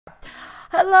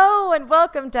Hello and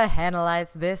welcome to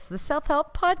Hannahlyze This, the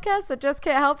self-help podcast that just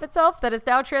can't help itself, that is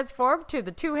now transformed to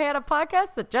the Two Hannah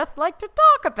podcast that just like to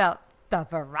talk about the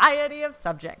variety of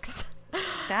subjects.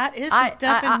 That is the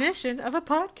definition of a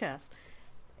podcast.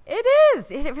 It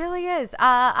is. It really is.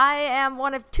 I am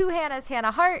one of two Hannahs,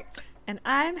 Hannah Hart. And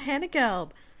I'm Hannah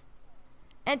Gelb.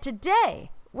 And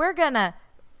today we're going to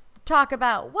talk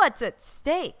about what's at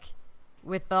stake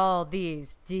with all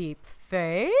these deep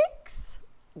fakes.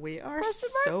 We are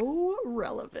so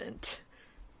relevant.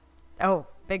 Oh,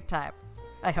 big time.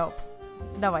 I hope.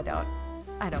 No, I don't.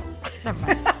 I don't. Never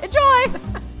mind. Enjoy!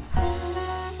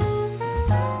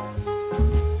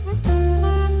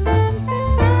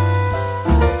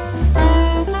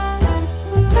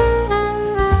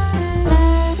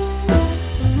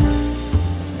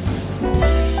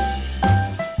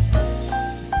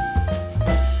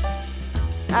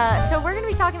 So we're going to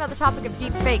be talking about the topic of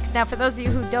deep fakes. Now, for those of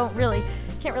you who can't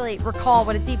really recall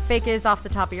what a deep fake is off the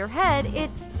top of your head,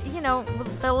 it's,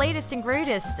 the latest and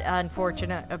greatest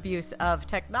unfortunate abuse of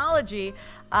technology,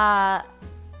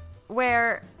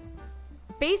 where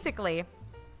basically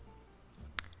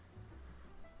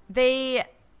they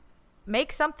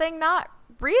make something not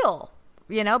real.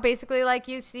 Basically like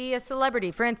you see a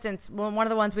celebrity. For instance, one of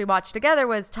the ones we watched together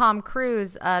was Tom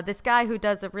Cruise. This guy who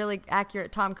does a really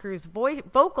accurate Tom Cruise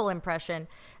vocal impression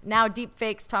now deep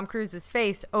fakes Tom Cruise's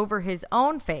face over his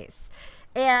own face.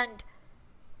 And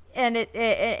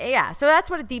so that's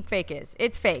what a deep fake is.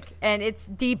 It's fake and it's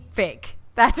deep fake.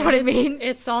 That's what it means.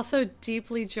 It's also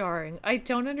deeply jarring. I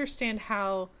don't understand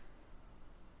how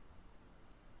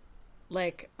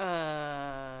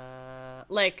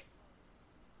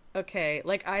okay,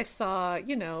 I saw,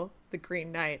 The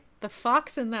Green Knight. The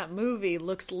fox in that movie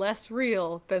looks less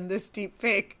real than this deep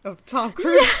fake of Tom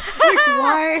Cruise.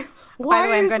 Why? By the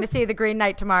way, I'm going to see The Green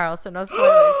Knight tomorrow, so no spoilers.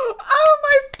 Oh,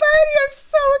 my buddy, I'm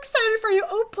so excited for you.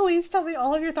 Oh, please tell me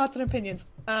all of your thoughts and opinions.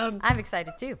 I'm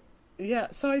excited, too. Yeah,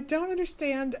 so I don't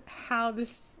understand how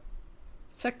this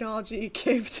technology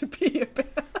came to be about.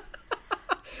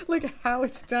 How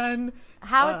it's done.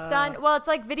 Well, it's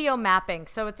like video mapping,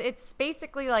 so it's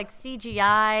basically like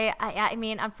CGI.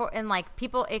 And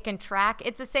people, it can track.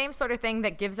 It's the same sort of thing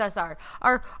that gives us our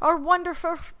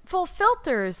wonderful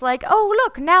filters. Like, oh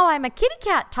look, now I'm a kitty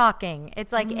cat talking.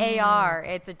 It's like AR.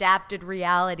 It's adapted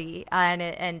reality,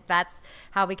 and that's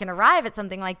how we can arrive at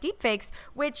something like deepfakes,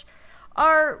 which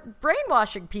are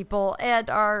brainwashing people and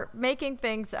are making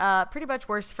things pretty much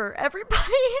worse for everybody.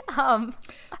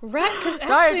 Right, because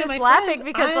sorry, I'm just laughing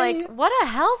because what a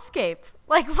hellscape!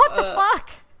 What the fuck?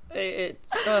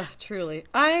 Truly,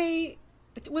 I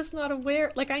was not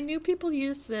aware. I knew people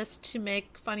used this to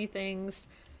make funny things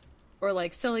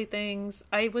or silly things.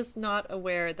 I was not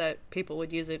aware that people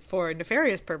would use it for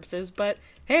nefarious purposes. But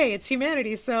hey, it's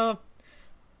humanity, so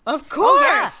of course.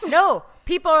 Oh, yeah. No.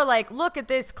 People are like, look at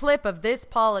this clip of this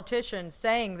politician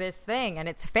saying this thing and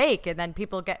it's fake. And then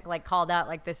people get called out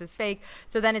like this is fake.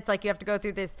 So then it's you have to go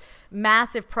through this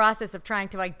massive process of trying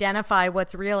to identify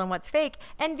what's real and what's fake.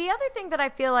 And the other thing that I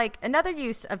feel like another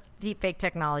use of deepfake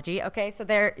technology. Okay,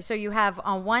 so you have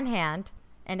on one hand,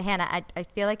 and Hannah, I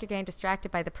feel like you're getting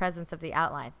distracted by the presence of the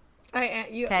outline.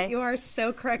 You are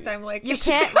so correct. I'm you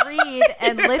can't read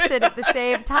and listen at the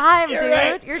same time, dude.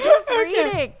 Right. You're just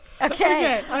reading.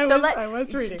 Okay. I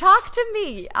was reading. Talk to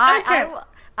me. I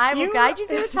will guide you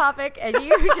through the topic, and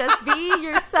you just be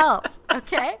yourself.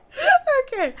 Okay.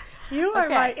 Okay. You are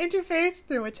my interface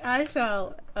through which I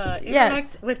shall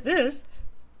interact with this.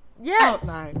 Yes.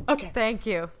 Outline. Okay. Thank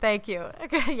you.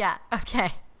 Okay. Yeah.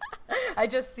 Okay. I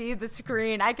just see the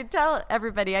screen. I could tell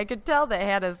that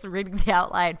Hannah's reading the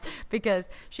outline because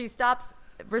she stops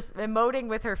emoting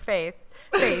with her face.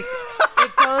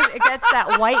 It gets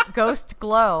that white ghost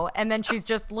glow, and then she's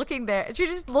just looking there. She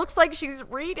just looks like she's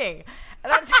reading.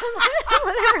 And I'm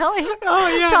literally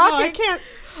talking.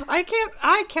 No,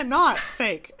 I cannot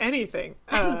fake anything.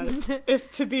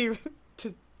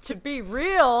 To be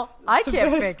real, I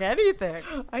can't fake anything.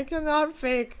 I cannot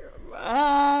fake.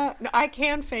 No, I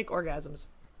can fake orgasms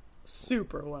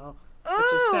super well,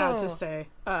 which is sad to say.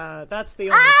 That's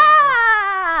the only thing.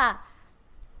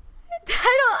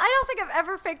 I don't think I've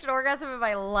ever faked an orgasm in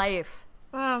my life.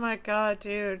 Oh my god,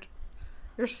 dude,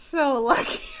 you're so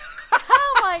lucky.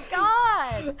 Oh my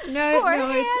god. Poor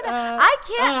Hannah.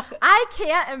 I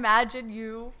can't imagine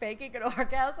you faking an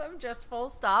orgasm, just full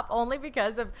stop, only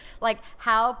because of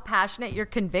how passionate your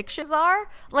convictions are.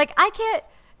 I can't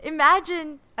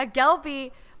imagine a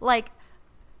Gelby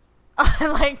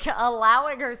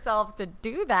allowing herself to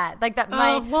do that.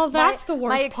 That's the worst part.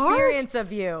 My experience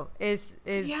of you is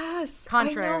yes,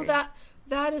 contrary. I know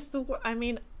that is the. I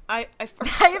mean, I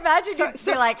imagine you'd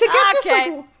be like, to get just,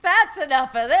 okay, like, that's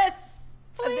enough of this.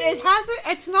 Please.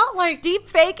 It's not like Deep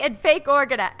fake and fake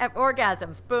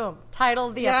orgasms. Boom. Title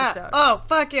of the episode. Oh,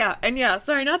 fuck yeah. And yeah,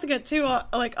 sorry not to get too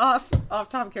off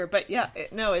topic here, but yeah,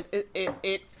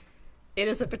 it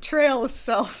is a betrayal of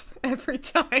self every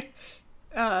time.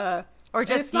 Or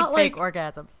just deep fake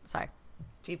orgasms. Sorry.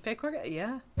 Deep fake orgasm?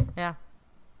 Yeah. Yeah.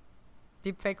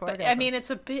 Deep fake orgasms. But, I mean,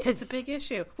 it's a big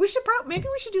issue. Maybe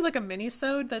we should do like a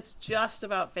mini-sode that's just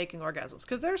about faking orgasms,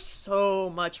 because there's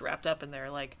so much wrapped up in there,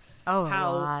 like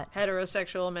how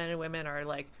heterosexual men and women are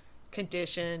like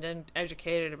conditioned and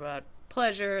educated about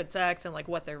pleasure and sex and like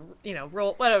what their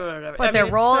role, whatever. What their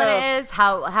role is,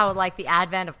 how like the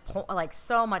advent of like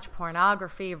so much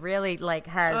pornography really like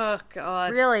has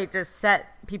really just set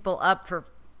people up for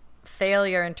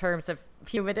failure in terms of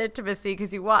human intimacy,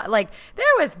 because you want like there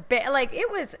was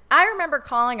I remember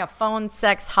calling a phone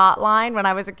sex hotline when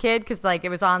I was a kid, because like it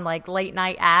was on like late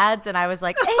night ads, and I was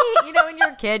like, hey, when you're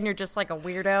a kid and you're just like a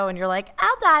weirdo and you're like,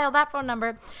 I'll dial that phone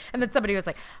number, and then somebody was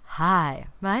like, hi,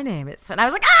 my name is, and I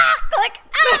was like, click,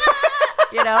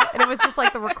 and it was just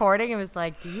like the recording. It was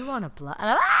like, do you want to blood?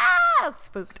 And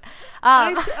spooked.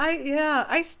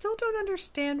 I still don't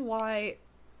understand why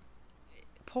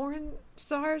porn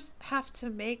stars have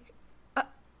to make.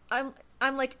 I'm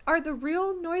like, are the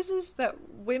real noises that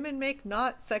women make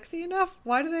not sexy enough?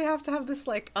 Why do they have to have this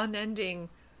like unending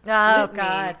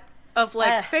God of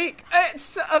like fake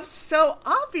of so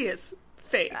obvious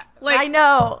fake? Like,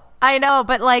 I know,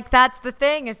 but like that's the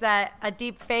thing, is that a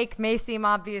deep fake may seem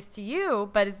obvious to you,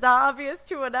 but it's not obvious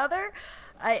to another.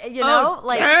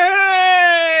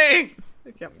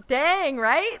 Dang,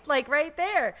 right? Like right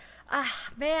there.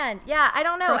 Man, yeah, I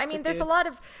don't know. I mean, there's a lot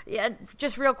of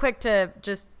just real quick to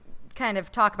just kind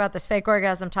of talk about this fake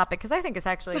orgasm topic, because I think it's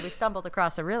actually, we stumbled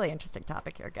across a really interesting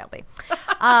topic here, Gelby.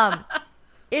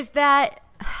 Is that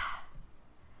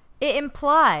it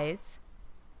implies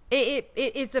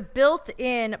it's a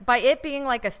built-in, by it being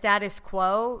like a status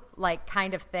quo like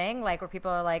kind of thing, like where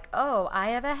people are like, oh,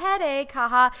 I have a headache,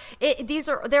 haha.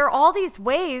 There are all these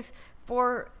ways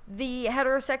for the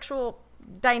heterosexual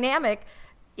dynamic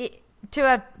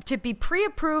to be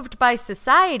pre-approved by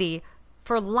society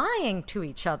for lying to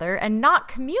each other and not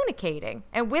communicating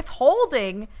and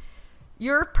withholding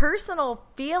your personal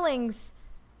feelings,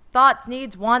 thoughts,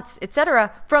 needs, wants,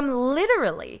 etc. from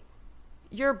literally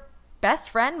your best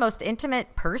friend, most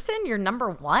intimate person, your number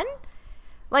one.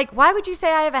 Like, why would you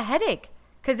say I have a headache?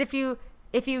 Because if you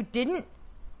didn't,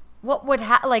 what would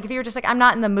like if you were just like, I'm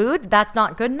not in the mood, that's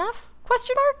not good enough?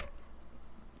 Question mark.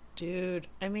 Dude,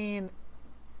 I mean,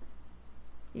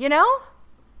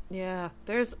 yeah,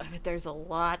 there's a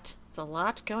lot. It's a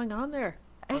lot going on there.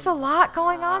 There's a lot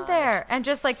going on there, and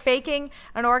just like faking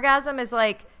an orgasm is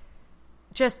like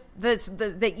just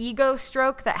the ego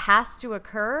stroke that has to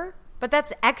occur, but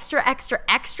that's extra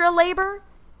labor.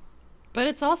 But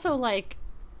it's also like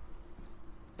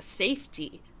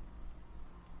safety,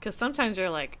 because sometimes you're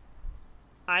like,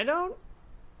 I don't.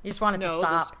 You just want it to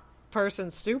stop. This person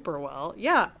super well,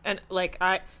 yeah, and like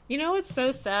it's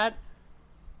so sad.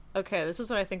 Okay, this is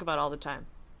what I think about all the time.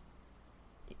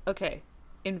 Okay,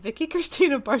 in Vicky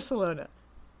Cristina Barcelona,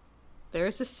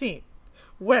 there's a scene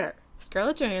where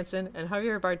Scarlett Johansson and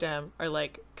Javier Bardem are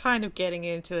like kind of getting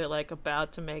into it, like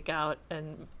about to make out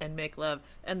and make love,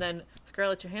 and then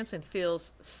Scarlett Johansson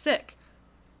feels sick,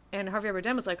 and Javier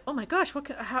Bardem is like, oh my gosh,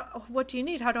 what do you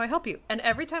need? How do I help you? And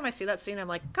every time I see that scene, I'm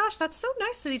like, gosh, that's so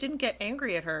nice that he didn't get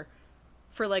angry at her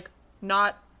for like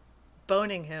not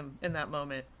boning him in that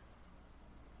moment.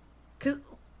 Cause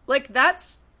like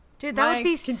that's, dude, that would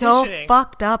be so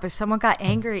fucked up if someone got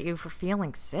angry at you for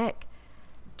feeling sick.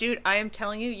 Dude, I am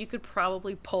telling you, you could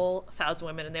probably poll 1,000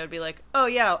 women and they would be like, oh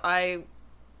yeah, I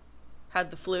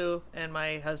had the flu and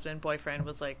my boyfriend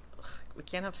was like, we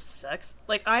can't have sex.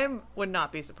 Like, would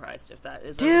not be surprised if that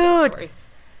is a real story.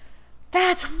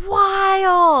 That's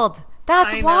wild.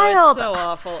 That's I know, wild. It's so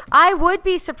awful. I would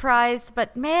be surprised,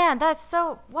 but man, that's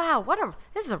so, wow,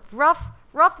 this is a rough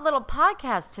little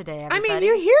podcast today, everybody. I mean,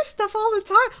 you hear stuff all the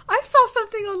time. I saw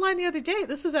something online the other day.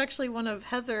 This is actually one of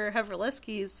Heather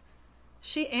Heverleski's.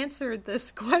 She answered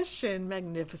this question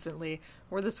magnificently,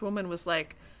 where this woman was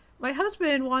like, my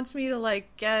husband wants me to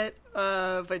like get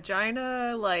a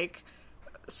vagina like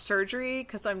surgery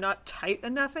because I'm not tight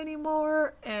enough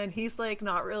anymore, and he's like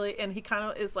not really, and he kind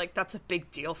of is like, that's a big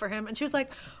deal for him. And she was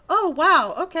like, oh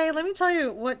wow, okay, let me tell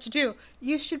you what to do.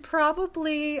 You should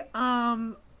probably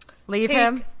leave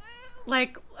him,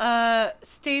 like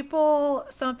staple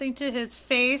something to his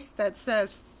face that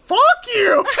says fuck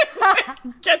you.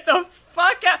 Get the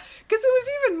fuck out. Because it was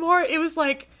even more, it was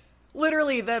like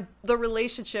literally the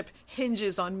relationship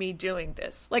hinges on me doing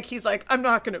this. Like, he's like, I'm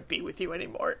not going to be with you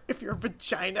anymore if your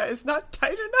vagina is not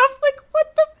tight enough. Like,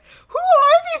 who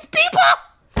are these people?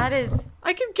 That is...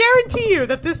 I can guarantee you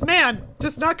that this man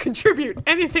does not contribute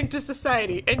anything to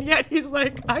society, and yet he's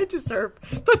like, I deserve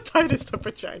the tightest of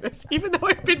vaginas, even though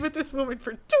I've been with this woman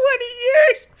for 20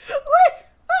 years.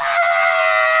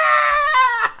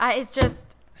 Like, it's just...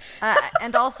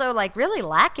 and also, like, really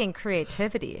lacking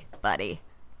creativity, buddy.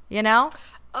 You know?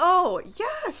 Oh,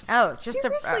 yes. Oh, it's just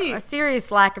a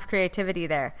serious lack of creativity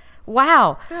there.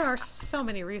 Wow. There are so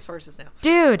many resources now.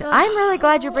 Dude, I'm really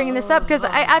glad you're bringing this up, because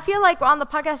I feel like on the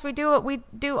podcast we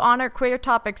do honor queer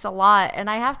topics a lot, and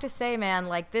I have to say, man,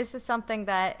 like, this is something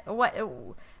that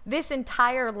this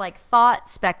entire like thought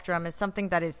spectrum is something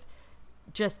that is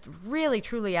just really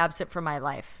truly absent from my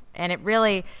life, and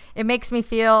it makes me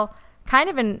feel kind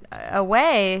of in a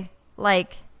way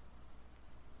like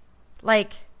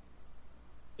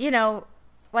you know,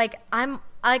 like I'm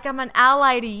an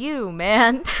ally to you,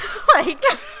 man. Like,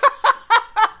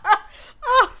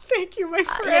 oh, thank you, my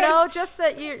friend. You know, just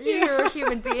that you're a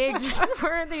human being, just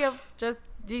worthy of just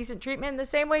decent treatment. The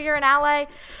same way you're an ally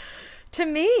to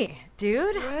me,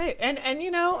 dude. Right, and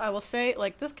you know, I will say,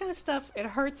 like, this kind of stuff, it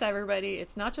hurts everybody.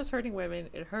 It's not just hurting women.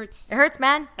 It hurts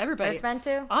men. Everybody. It hurts men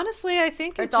too. Honestly, I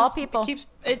think it's all people.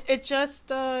 It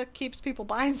just keeps people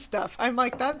buying stuff. I'm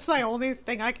like, that's my only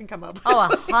thing I can come up with. Oh,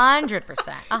 100%.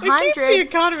 100. It keeps the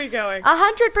economy going.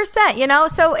 100%. You know,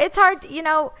 so it's hard. You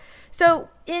know, so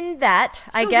in that,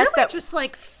 I guess really that just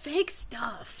like fake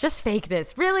stuff. Just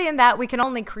fakeness. Really, in that we can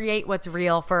only create what's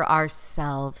real for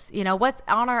ourselves. You know, what's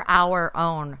on our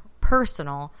own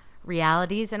personal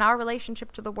realities and our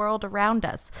relationship to the world around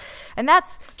us. And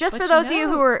that's just for those of you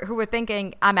who were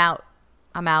thinking, I'm out.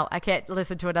 I can't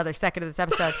listen to another second of this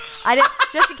episode.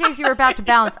 Just in case you were about to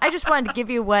bounce, I just wanted to give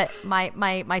you what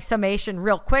my summation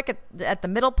real quick at the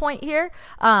middle point here.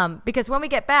 Because when we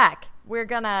get back, we're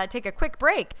going to take a quick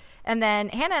break. And then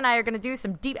Hannah and I are going to do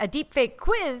a deep fake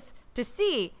quiz to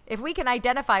see if we can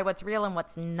identify what's real and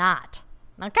what's not.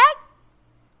 Okay?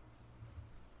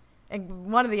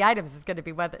 And one of the items is going to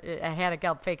be whether Hannah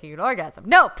Gelb faking an orgasm.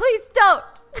 No, please don't.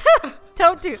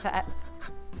 Don't do that.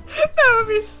 That would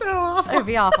be so awful. It would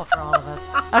be awful for all of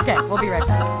us. Okay, we'll be right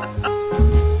back.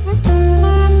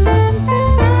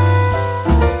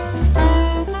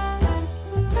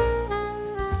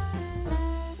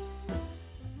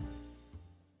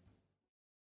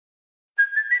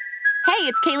 Hey,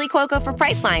 it's Kaylee Cuoco for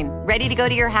Priceline. Ready to go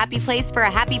to your happy place for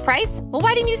a happy price? Well,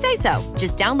 why didn't you say so?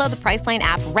 Just download the Priceline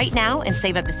app right now and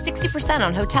save up to 60%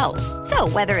 on hotels. So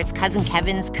whether it's Cousin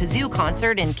Kevin's Kazoo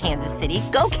Concert in Kansas City,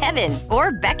 go Kevin,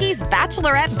 or Becky's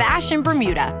Bachelorette Bash in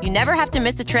Bermuda, you never have to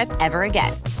miss a trip ever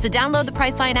again. So download the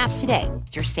Priceline app today.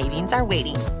 Your savings are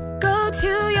waiting. Go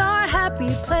to your happy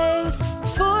place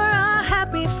for a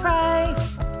happy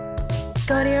price.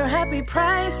 Go to your happy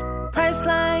price,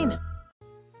 Priceline.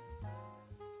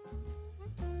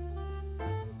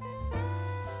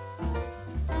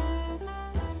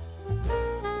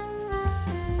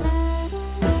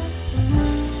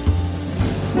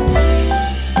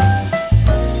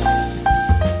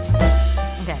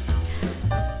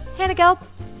 Gelb,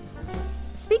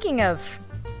 speaking of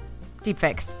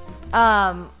deepfakes,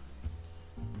 can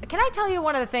I tell you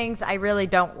one of the things I really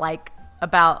don't like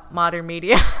about modern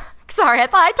media? Sorry, I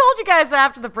thought I told you guys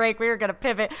after the break we were going to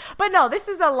pivot, but no, this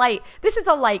is a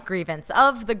light grievance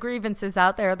of the grievances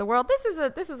out there in the world.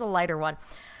 This is a lighter one.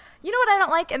 You know what I don't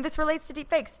like, and this relates to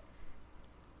deepfakes.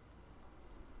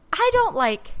 I don't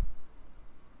like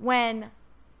when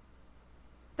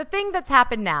the thing that's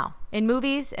happened now in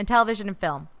movies and television and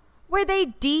film, where they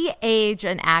de-age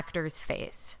an actor's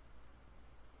face.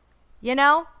 You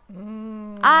know?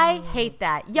 I hate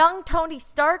that. Young Tony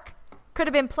Stark could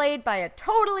have been played by a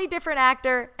totally different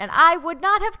actor, and I would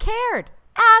not have cared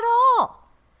at all.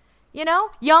 You know?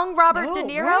 Young Robert De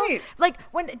Niro. Right. Like,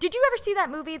 did you ever see that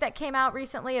movie that came out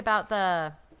recently about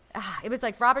it was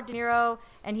like Robert De Niro,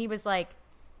 and he was like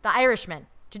The Irishman.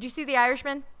 Did you see The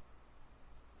Irishman?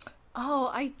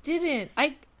 Oh, I didn't.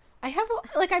 I have,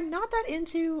 I'm not that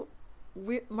into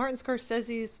Martin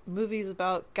Scorsese's movies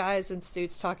about guys in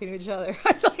suits talking to each other.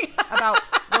 About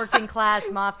working class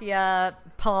mafia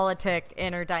politic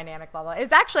inner dynamic, blah blah.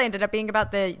 It's actually ended up being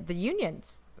about the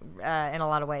unions in a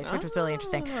lot of ways, which was really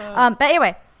interesting. But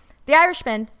anyway, The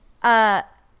Irishman. Here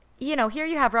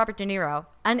you have Robert De Niro,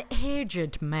 an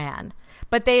aged man,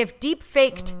 but they have deep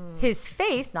faked his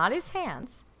face, not his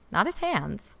hands.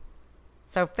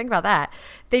 So think about that.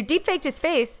 They deep faked his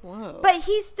face, but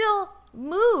he still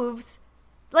moves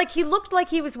like he looked like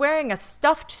he was wearing a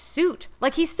stuffed suit.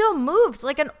 Like he still moves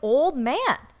like an old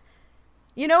man.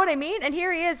 You know what I mean? And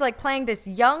here he is like playing this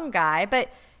young guy, but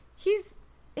his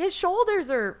shoulders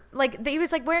are like, he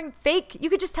was like wearing fake, you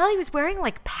could just tell he was wearing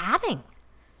like padding,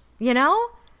 you know?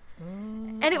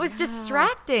 And it was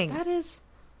distracting. That is,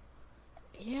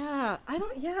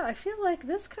 I feel like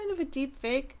this kind of a deep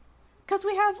fake, because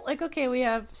we have like, okay, we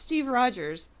have Steve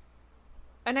Rogers,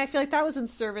 and I feel like that was in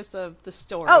service of the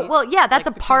story. Oh, well, yeah, that's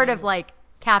like, a part of like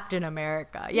Captain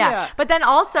America. Yeah. But then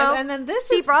also, and then this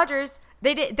Steve Rogers,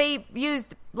 they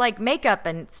used like makeup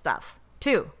and stuff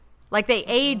too. Like they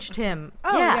aged him.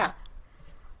 Oh, yeah.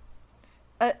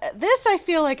 This I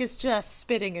feel like is just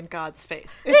spitting in God's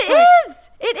face. It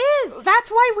is. That's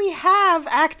why we have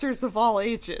actors of all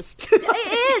ages. It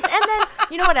is. And then,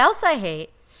 you know what else I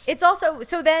hate? It's also,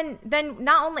 so then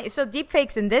not only, so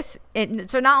deepfakes in this,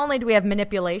 so not only do we have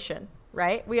manipulation,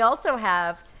 right? We also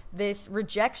have this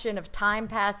rejection of time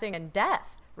passing and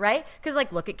death, right? Because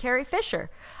like, look at Carrie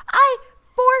Fisher.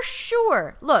 For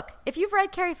sure. Look, if you've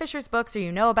read Carrie Fisher's books or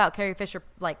you know about Carrie Fisher,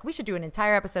 like we should do an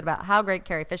entire episode about how great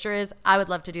Carrie Fisher is. I would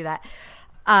love to do that.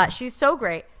 She's so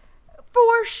great.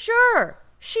 For sure.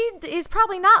 She is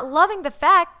probably not loving the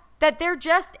fact that they're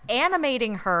just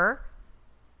animating her,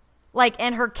 like,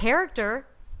 and her character,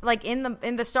 like in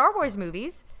the Star Wars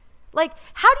movies. Like,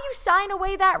 how do you sign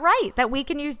away that right? That we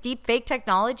can use deep fake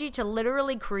technology to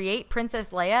literally create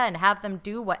Princess Leia and have them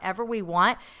do whatever we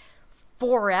want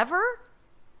forever?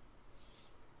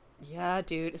 Yeah,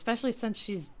 dude. Especially since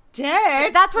she's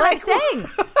dead. That's what I'm saying.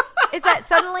 Is that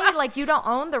suddenly, like, you don't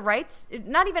own the rights?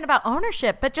 Not even about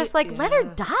ownership, but just, like, let her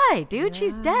die, dude.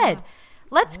 She's dead.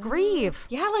 Let's grieve.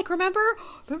 Yeah, like, remember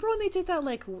when they did that,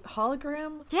 like,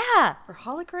 hologram? Yeah. Or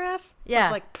holograph? Yeah.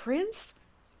 Of, like, Prince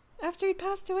after he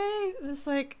passed away? It was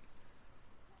like,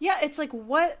 yeah, it's like,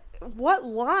 what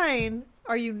line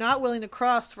are you not willing to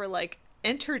cross for, like,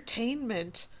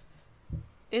 entertainment?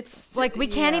 It's like, we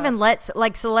can't even let,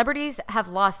 like, celebrities have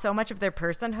lost so much of their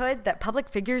personhood that public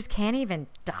figures can't even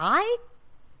die?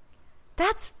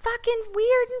 That's fucking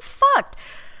weird and fucked.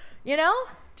 You know?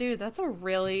 Dude, that's a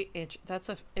really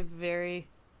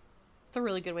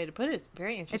really good way to put it.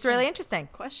 Very interesting. It's really interesting.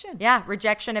 Question. Yeah,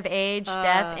 rejection of age,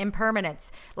 death,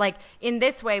 impermanence. Like, in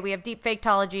this way, we have deep fake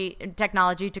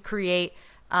technology to create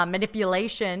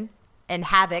manipulation and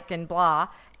havoc and blah.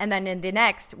 And then in the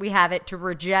next, we have it to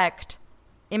reject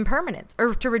impermanence,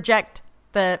 or to reject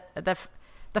the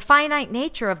finite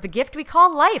nature of the gift we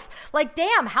call life. Like,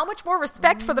 damn, how much more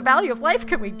respect for the value of life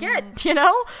can we get? You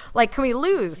know, like, can we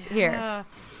lose here?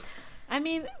 I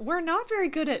mean, we're not very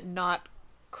good at not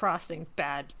crossing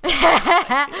bad.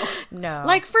 No.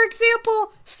 Like, for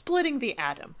example, splitting the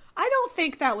atom. I don't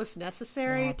think that was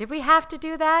necessary. Yeah, did we have to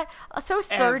do that? So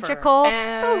surgical.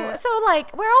 So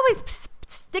like, we're always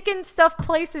sticking stuff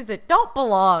places it don't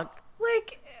belong.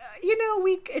 Like, you know,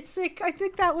 it's like, I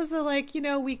think that was a, like, you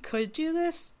know, we could do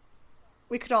this.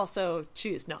 We could also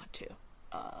choose not to.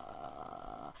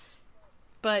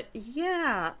 But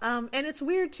yeah, and it's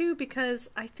weird too,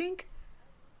 because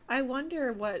I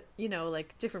wonder what, you know,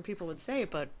 like, different people would say,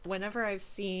 but whenever I've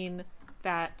seen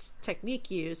that technique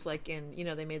used, like in, you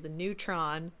know, they made the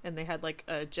Neutron and they had like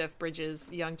young Jeff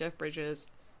Bridges,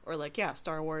 or like, yeah,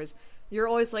 Star Wars, you're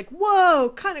always like, whoa,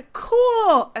 kind of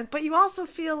cool. But you also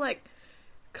feel like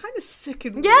kind of sick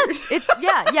and weird.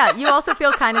 Yes, yeah. You also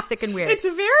feel kind of sick and weird. It's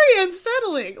very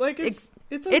unsettling. Like, it's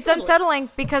unsettling. It's unsettling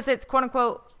because it's quote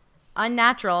unquote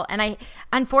unnatural. And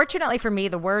unfortunately for me,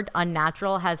 the word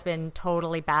unnatural has been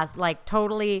totally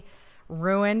totally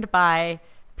ruined by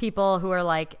people who are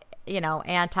like, you know,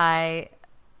 anti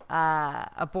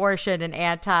abortion and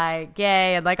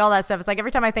anti-gay and like all that stuff. It's like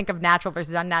every time I think of natural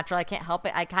versus unnatural, I can't help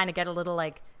it. I kind of get a little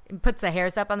like, it puts the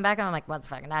hairs up on the back and I'm like, what's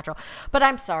fucking natural? But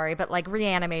I'm sorry, but like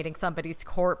reanimating somebody's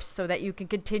corpse so that you can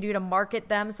continue to market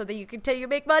them so that you continue to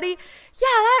make money.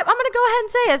 Yeah, I'm going to go ahead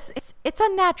and say it's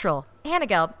unnatural. Hannah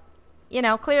Gelb, you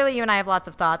know, clearly you and I have lots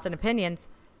of thoughts and opinions.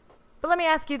 But let me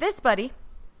ask you this, buddy.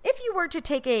 If you were to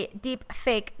take a deep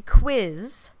fake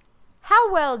quiz,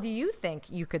 how well do you think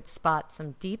you could spot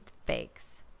some deep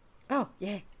fakes? Oh,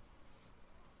 yeah.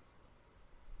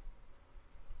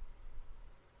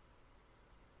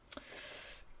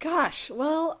 Gosh,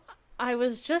 well, I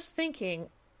was just thinking,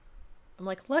 I'm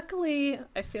like, luckily,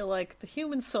 I feel like the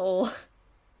human soul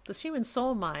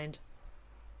mind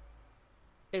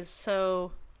is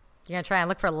so... You're going to try and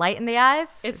look for light in the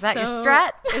eyes? Is that your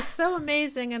strat? It's so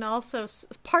amazing, and also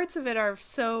parts of it are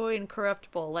so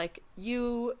incorruptible. Like,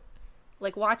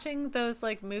 watching those,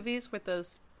 like, movies with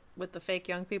the fake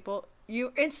young people,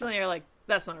 you instantly are like,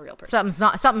 that's not a real person.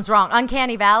 Something's wrong.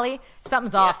 Uncanny Valley,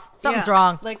 something's off. Something's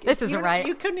wrong. Like, this isn't right.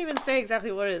 You couldn't even say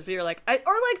exactly what it is, but you're like,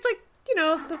 it's like, you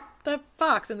know, the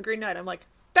Fox and the Green Knight. I'm like,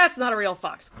 that's not a real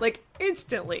fox. Like,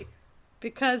 instantly.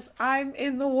 Because I'm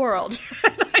in the world.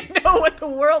 And I know what the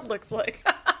world looks like.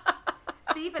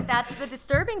 See, but that's the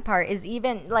disturbing part is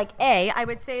even, like, I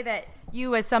would say that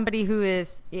you as somebody who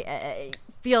is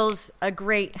feels a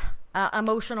great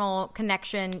emotional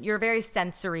connection, you're a very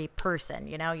sensory person,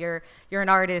 you know, you're an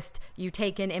artist, you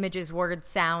take in images, words,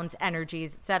 sounds,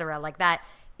 energies, etc. Like, that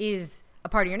is a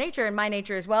part of your nature and my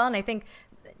nature as well. And I think,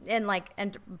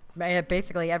 and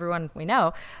basically everyone we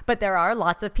know, but there are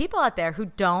lots of people out there who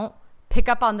don't pick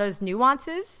up on those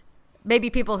nuances. Maybe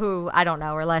people who, I don't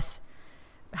know, are less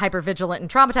hypervigilant and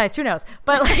traumatized, who knows,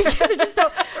 but like they just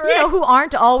don't, right. You know, who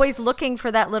aren't always looking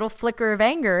for that little flicker of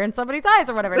anger in somebody's eyes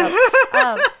or whatever.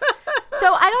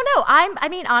 So I don't know. I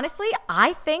mean, honestly,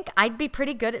 I think I'd be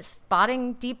pretty good at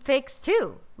spotting deep fakes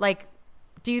too. Like,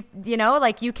 do you know,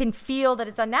 like, you can feel that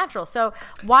it's unnatural. So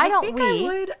why don't we?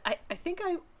 I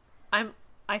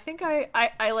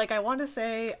want to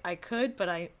say I could, but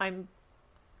I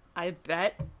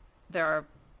bet there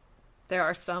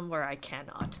are some where I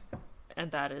cannot.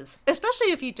 And that is,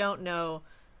 especially if you don't know,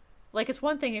 like, it's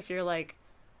one thing if you're like,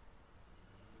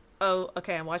 oh,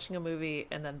 okay, I'm watching a movie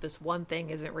and then this one thing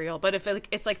isn't real. But if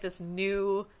it's like this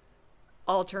new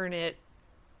alternate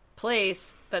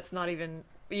place that's not even,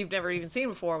 you've never even seen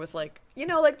before, with, like, you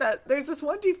know, like that, there's this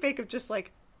one deep fake of just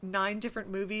like 9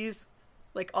 different movies,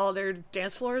 like all their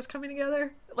dance floors coming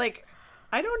together. Like,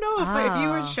 I don't know if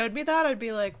you showed me that, I'd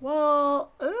be like,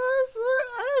 well,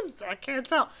 I can't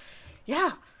tell.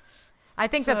 Yeah. I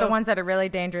think that the ones that are really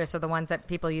dangerous are the ones that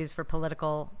people use for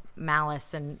political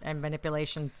malice and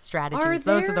manipulation strategies.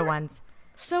 Those are the ones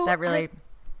that really...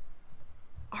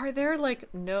 Are there,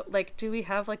 like, no, like, do we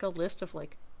have, like, a list of,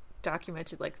 like,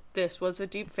 documented, like, this was a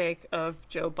deep fake of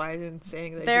Joe Biden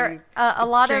saying that there a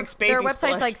lot of there are websites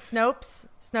blood. Like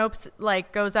Snopes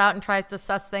like goes out and tries to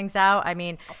suss things out. I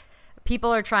mean,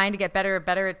 people are trying to get better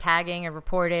at tagging and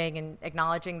reporting and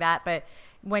acknowledging that, but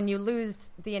when you lose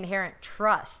the inherent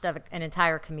trust of an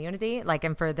entire community, like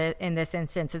in this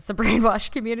instance, it's the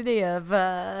brainwashed community of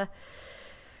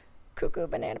cuckoo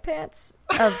banana pants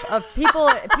of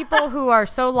people who are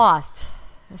so lost,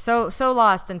 so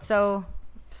lost and so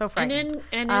frightened.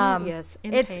 Yes,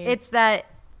 in pain. It's that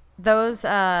those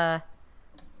that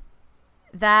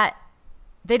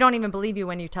they don't even believe you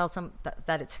when you tell them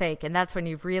that it's fake. And that's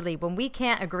when when we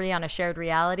can't agree on a shared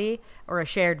reality or a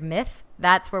shared myth,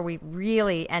 that's where we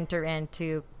really enter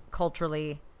into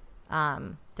culturally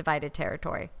divided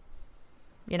territory.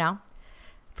 You know?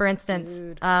 For instance,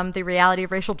 the reality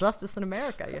of racial justice in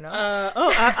America, you know?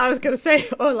 I was going to say,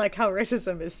 like how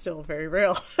racism is still very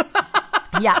real.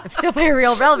 Yeah, still very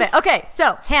real relevant. Okay,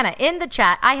 so Hannah, in the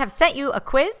chat, I have sent you a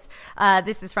quiz.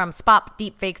 This is from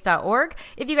spotdeepfakes.org.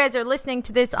 If you guys are listening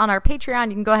to this on our Patreon,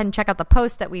 you can go ahead and check out the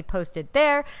post that we posted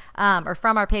there, or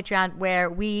from our Patreon, where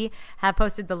we have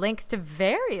posted the links to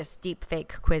various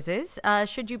deepfake quizzes,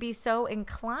 should you be so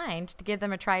inclined to give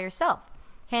them a try yourself.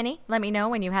 Hanny, let me know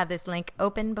when you have this link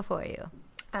open before you.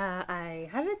 I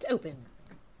have it open.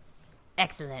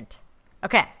 Excellent.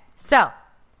 Okay, so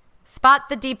spot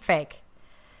the deepfake.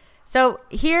 So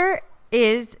here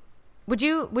is, would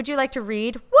you like to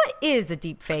read, what is a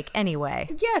deepfake anyway?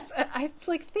 Yes, I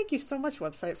thank you so much,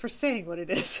 website, for saying what it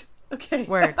is. Okay.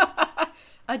 Word.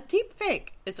 A deepfake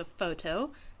is a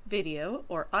photo, video,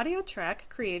 or audio track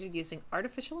created using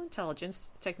artificial intelligence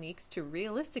techniques to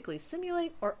realistically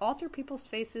simulate or alter people's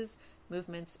faces,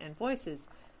 movements, and voices,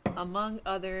 among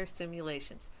other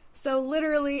simulations. So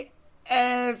literally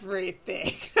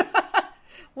everything.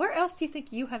 Where else do you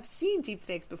think you have seen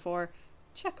deepfakes before?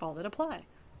 Check all that apply.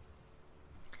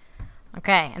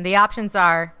 Okay, and the options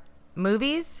are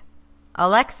movies,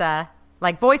 Alexa,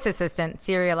 like voice assistant,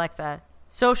 Siri, Alexa,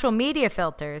 social media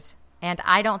filters, and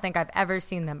I don't think I've ever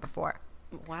seen them before.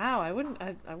 Wow, I wouldn't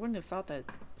have thought that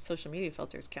social media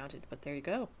filters counted, but there you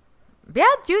go.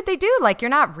 Yeah, dude, they do. Like, you're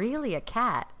not really a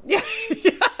cat. Yeah,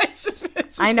 it's just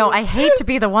I know. I hate to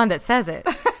be the one that says it,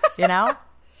 you know?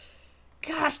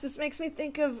 Gosh, this makes me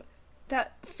think of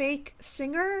that fake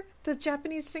singer, the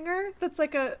Japanese singer that's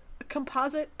like a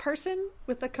composite person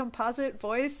with a composite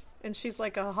voice, and she's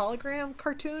like a hologram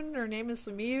cartoon. Her name is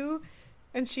Miyu,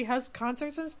 and she has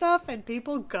concerts and stuff, and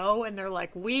people go and they're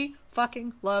like, we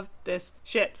fucking love this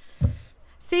shit.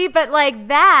 See, but like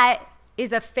that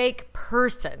is a fake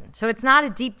person. So it's not a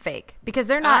deep fake because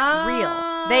they're not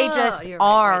real. They just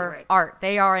are right. Art.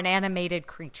 They are an animated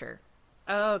creature.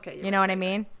 Oh, okay. You know what I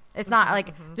mean? It's not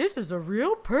like, this is a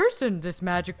real person, this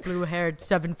magic blue-haired,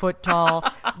 7-foot tall,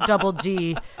 double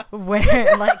D,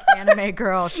 like anime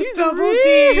girl. She's double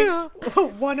real. D,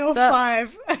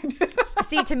 105.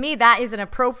 see, to me, that is an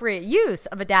appropriate use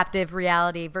of adaptive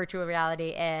reality, virtual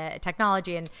reality,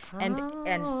 technology, and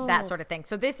that sort of thing.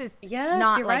 So this is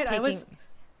not you're like right. taking.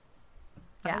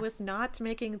 I was not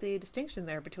making the distinction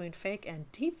there between fake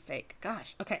and deep fake.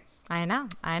 Gosh. Okay. I know.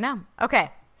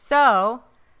 Okay, so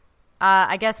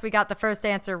I guess we got the first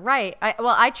answer right.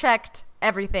 I checked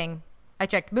everything. I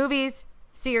checked movies,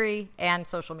 Siri, and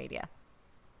social media.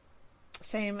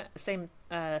 Same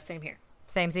here.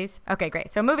 Samesies. Okay, great.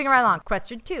 So moving right along.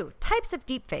 Question 2. Types of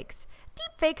deepfakes.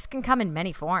 Deepfakes can come in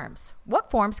many forms. What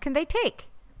forms can they take?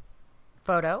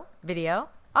 Photo, video,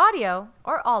 audio,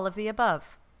 or all of the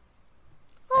above?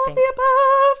 All of the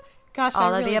above. Gosh,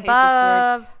 all I of really the hate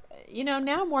above. this word. You know,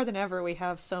 now more than ever, we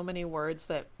have so many words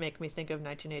that make me think of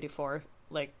 1984,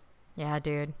 like Yeah,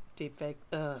 dude. deepfake.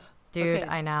 Ugh. Dude, Okay.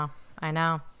 I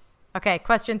know. Okay,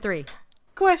 question 3.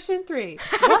 Question 3.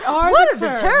 What are What the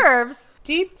are the terms? terms?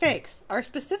 Deep fakes are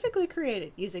specifically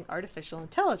created using artificial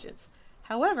intelligence.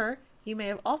 However, you may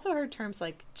have also heard terms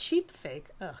like cheap fake,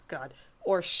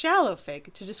 or shallow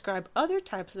fake to describe other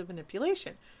types of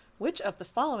manipulation. Which of the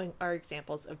following are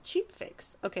examples of cheap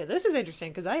fakes? Okay, this is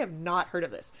interesting because I have not heard of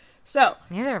this. So,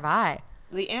 Neither have I.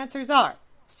 the answers are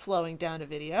slowing down a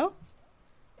video,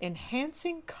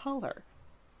 enhancing color,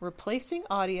 replacing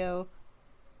audio,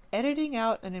 editing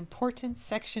out an important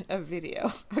section of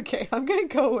video. Okay, I'm going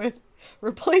to go with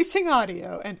replacing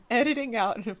audio and editing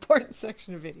out an important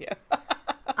section of video.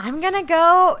 I'm gonna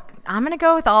go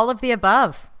with all of the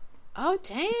above. Oh,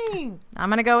 dang. I'm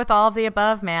gonna go with all of the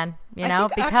above, man. You know, I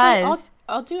think because actually,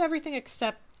 I'll do everything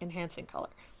except enhancing color.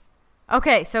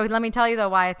 okay, so let me tell you though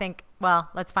why I think. Well,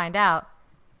 let's find out.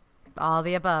 All of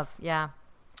the above, yeah.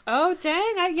 Oh, dang.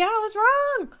 I was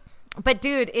wrong. But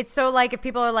dude, it's so like if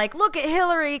people are like, look at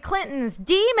Hillary Clinton's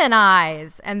demon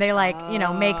eyes, and they like,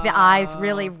 make the eyes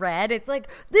really red. It's like,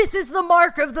 this is the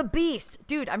mark of the beast.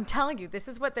 Dude, I'm telling you, this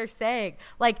is what they're saying.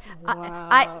 Like,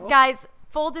 Wow. guys,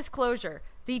 full disclosure,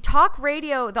 the talk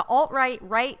radio, the alt-right,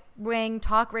 right-wing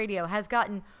talk radio has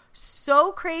gotten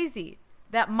so crazy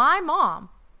that my mom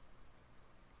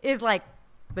is like,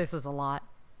 this is a lot.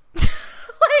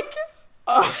 Like,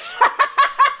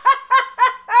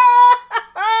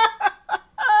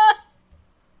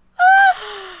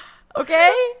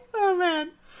 okay? Oh,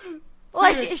 man.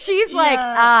 Like, Dude, she's like,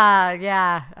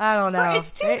 yeah. I don't know.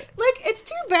 It's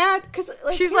too bad because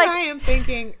She's here like- I am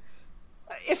thinking,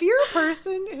 if you're a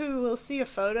person who will see a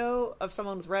photo of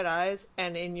someone with red eyes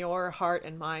and in your heart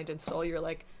and mind and soul you're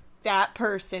like, that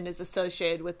person is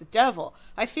associated with the devil,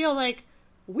 I feel like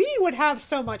we would have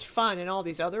so much fun in all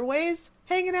these other ways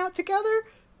hanging out together,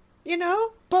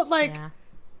 but like, Yeah.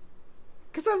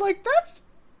 because I'm like, that's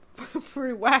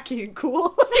pretty wacky and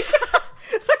cool.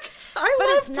 But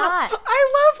it's not.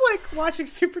 I love like watching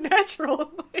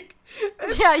Supernatural. Like,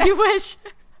 Yeah, you wish.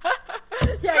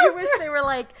 Yeah, you wish they were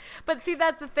like. But see,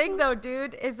 that's the thing, though,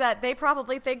 dude, is that they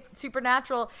probably think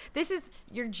Supernatural. This is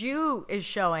your Jew is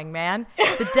showing, man.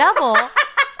 The devil.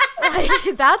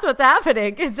 Like, that's what's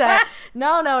happening. Is that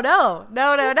no.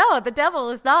 The devil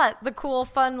is not the cool,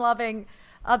 fun-loving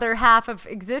other half of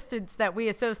existence that we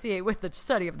associate with the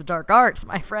study of the dark arts,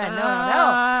 my friend.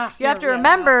 No. You have to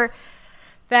remember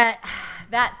that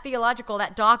theological,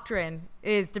 that doctrine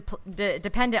is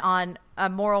dependent on a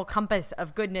moral compass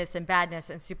of goodness and badness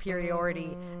and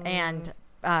superiority and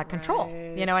control.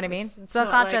 Right. You know what I mean? It's So it's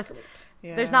not not like- just,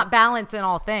 yeah. there's not balance in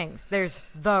all things. There's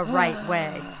the right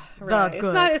way, Right. the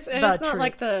good, It's the not truth.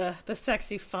 like the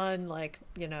sexy fun, like,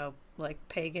 like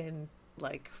pagan,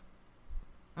 like.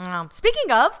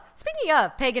 Speaking of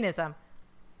paganism,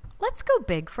 let's go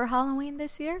big for Halloween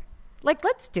this year. Like,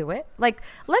 let's do it. Like,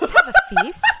 let's have a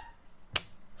feast.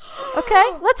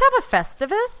 Okay, let's have a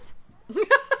Festivus.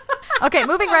 Okay,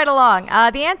 moving right along.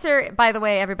 The answer, by the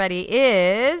way, everybody,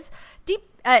 is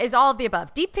all of the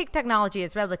above. Deepfake technology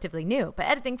is relatively new, but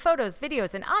editing photos,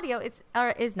 videos, and audio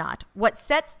is not. What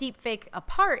sets deepfake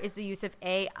apart is the use of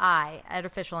AI,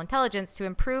 artificial intelligence, to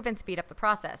improve and speed up the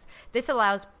process. This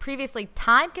allows previously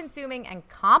time-consuming and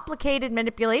complicated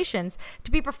manipulations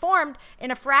to be performed in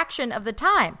a fraction of the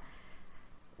time,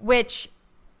 which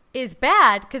is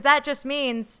bad because that just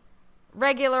means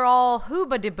regular all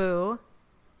hooba-de-boo.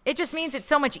 It just means it's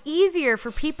so much easier for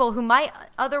people who might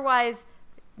otherwise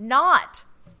not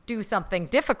do something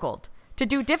difficult to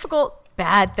do difficult,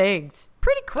 bad things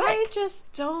pretty quick. I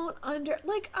just don't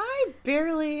I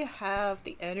barely have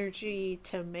the energy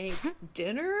to make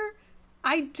dinner.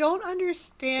 I don't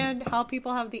understand how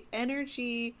people have the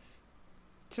energy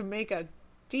to make a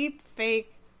deep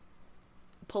fake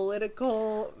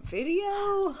political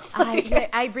video.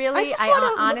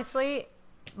 I honestly,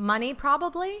 Money,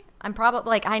 probably. I'm probably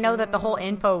like, I know that the whole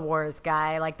InfoWars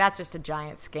guy, like, that's just a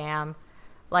giant scam.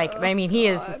 Like, I mean, he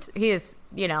is,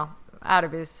 you know, out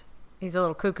of his, he's a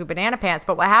little cuckoo banana pants.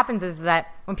 But what happens is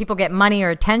that when people get money or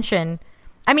attention,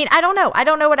 I mean, I don't know. I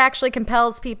don't know what actually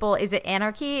compels people. Is it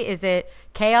anarchy? Is it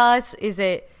chaos? Is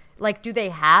it, like, do they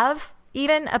have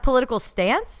even a political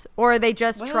stance? Or are they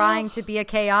just trying to be a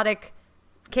chaotic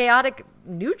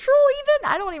neutral even?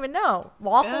 I don't even know.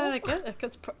 Lawful? Yeah,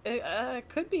 it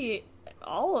could be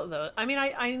all of those. I mean,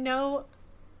 I know,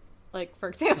 like, for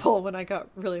example, when I got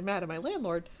really mad at my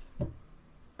landlord,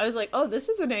 I was like, oh, this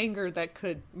is an anger that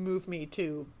could move me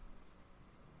to...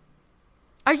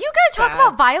 Are you going to talk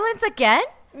about violence again?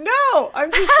 No!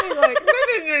 I'm just saying, like,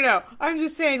 no. I'm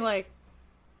just saying, like,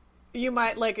 you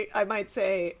might, like, I might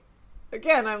say...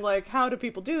 Again, I'm like, how do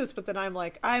people do this? But then I'm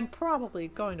like, I'm probably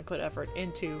going to put effort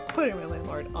into putting my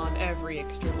landlord on every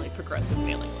extremely progressive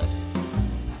mailing list.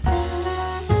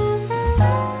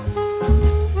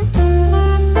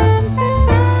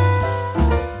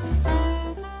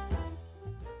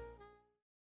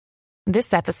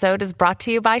 This episode is brought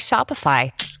to you by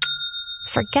Shopify.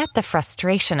 Forget the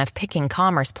frustration of picking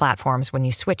commerce platforms when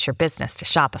you switch your business to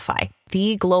Shopify,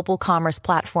 the global commerce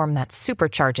platform that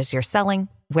supercharges your selling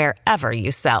wherever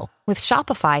you sell. With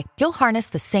Shopify, you'll harness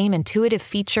the same intuitive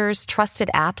features, trusted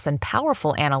apps, and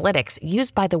powerful analytics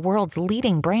used by the world's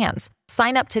leading brands.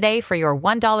 Sign up today for your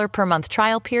 $1 per month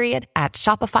trial period at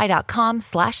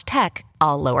shopify.com/tech,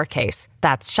 all lowercase.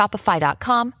 That's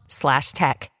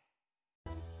shopify.com/tech.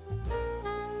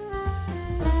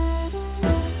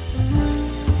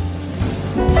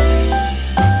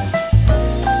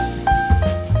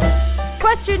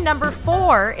 Question number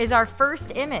 4 is our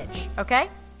first image, okay?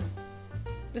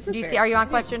 This is Do you see? Are you on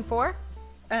question 4?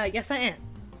 Yes, I am.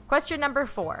 Question number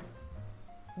 4.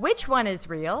 Which one is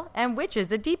real and which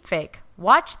is a deepfake?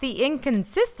 Watch the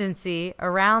inconsistency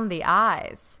around the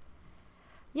eyes.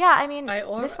 Yeah, I mean,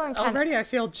 this one already I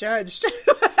feel judged.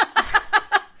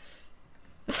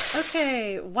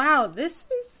 Okay, wow, this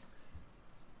is...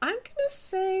 I'm gonna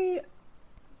say...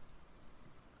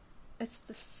 It's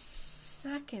the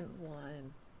second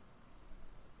one.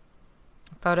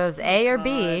 Photos A or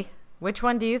B. Which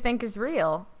one do you think is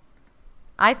real?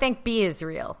 I think B is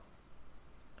real.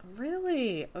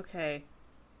 Really? Okay.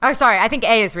 Oh, sorry. I think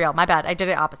A is real. My bad. I did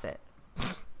it opposite.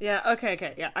 Yeah,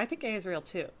 okay. Yeah, I think A is real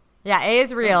too. Yeah, A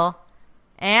is real.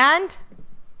 And?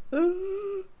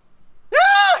 Oh,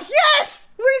 yes!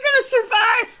 We're gonna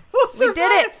survive! We'll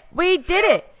survive! We did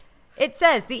it! It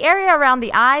says, the area around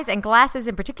the eyes and glasses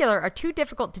in particular are too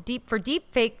difficult for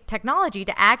deep fake technology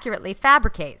to accurately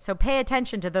fabricate. So pay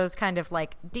attention to those kind of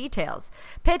like details.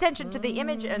 Pay attention to the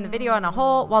image and the video on a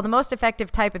whole. While the most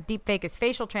effective type of deep fake is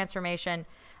facial transformation,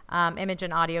 image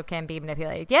and audio can be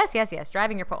manipulated. Yes.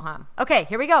 Driving your point home. Okay,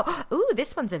 here we go. Ooh,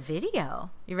 this one's a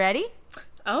video. You ready?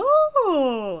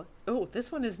 Oh,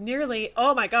 this one is nearly...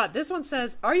 Oh my god, this one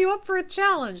says, are you up for a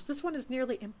challenge? This one is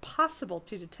nearly impossible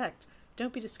to detect.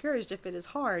 Don't be discouraged if it is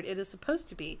hard. It is supposed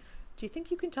to be. Do you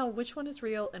think you can tell which one is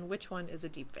real and which one is a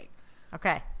deepfake?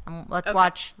 Okay, let's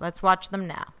watch them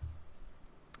now.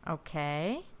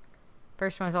 Okay.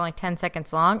 First one is only 10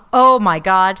 seconds long. Oh my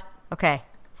god. Okay,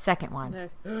 second one.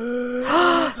 What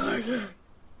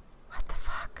the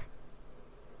fuck?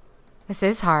 This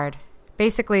is hard.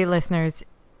 Basically, listeners,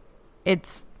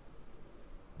 it's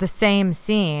the same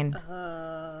scene.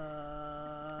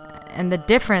 And the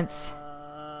difference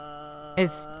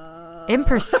is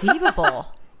imperceivable.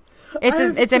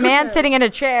 It's a man sitting in a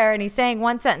chair and he's saying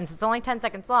one sentence. It's only 10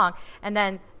 seconds long. And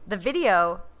then the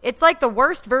video, it's like the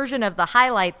worst version of the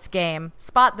highlights game.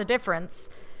 Spot the difference.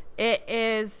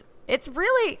 It's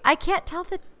really, I can't tell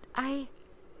that like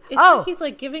he's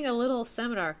like giving a little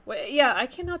seminar. Wait, yeah, I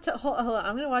cannot tell. Hold on.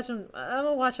 I'm going to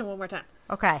watch him one more time.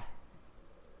 Okay.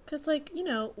 Because, like, you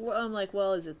know, I'm like,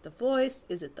 well, is it the voice?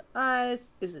 Is it the eyes?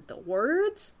 Is it the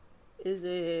words? Is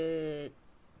it...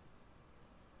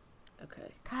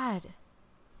 Okay. God.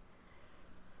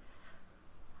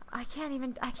 I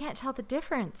can't tell the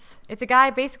difference. It's a guy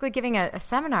basically giving a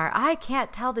seminar. I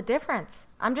can't tell the difference.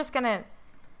 I'm just going to...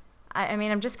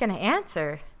 I'm just going to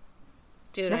answer.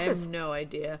 Dude, I have no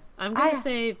idea. I'm going to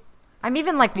say... I'm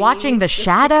even, like, watching The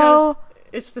Shadow.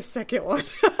 It's the second one.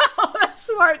 That's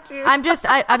smart, dude.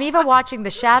 I'm even watching The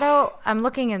Shadow. I'm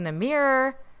looking in the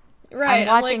mirror. Right. I'm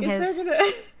watching his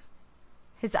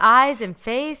eyes and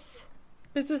face.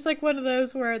 Is this like one of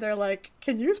those where they're like,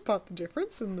 can you spot the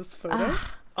difference in this photo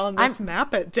on this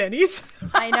map at Denny's?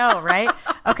 I know, right?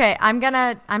 Okay, I'm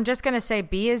just gonna say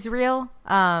B is real.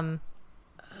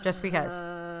 Just because.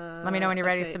 Let me know when you're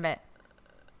ready to submit.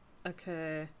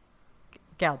 Okay.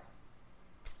 Go.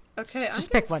 Okay, Just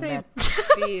I'm pick gonna one, say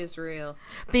man. B is real.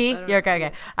 B? don't- You're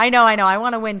okay. I know. I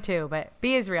want to win too, but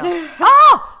B is real.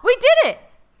 Oh, we did it!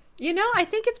 You know, I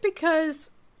think it's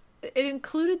because it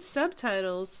included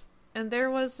subtitles, and there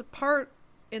was a part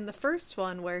in the first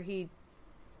one where he.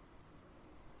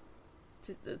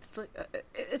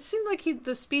 It seemed like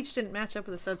the speech didn't match up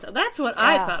with the subtitle. That's what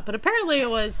I thought, but apparently it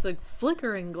was the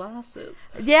flickering glasses.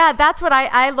 Yeah, that's what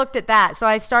I looked at that. So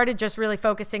I started just really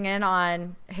focusing in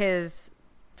on his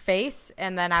face,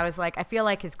 and then I was like, I feel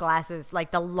like his glasses,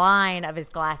 like the line of his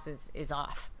glasses is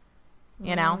off.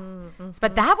 You know? Mm-hmm.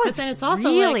 But that was But then it's also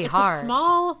really like, it's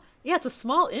hard. it's a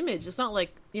small image. It's not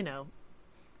like,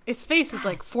 his face is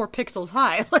like 4 pixels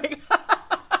high. Like,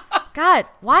 God,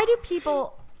 why do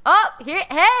people... Oh, here,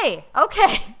 hey,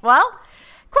 okay. Well,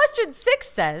 question 6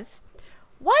 says,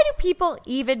 why do people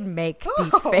even make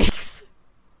deepfakes?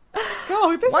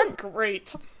 oh, this is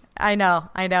great. I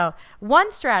know.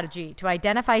 One strategy to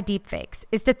identify deepfakes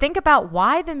is to think about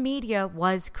why the media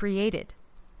was created.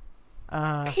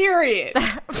 Period.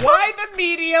 Why the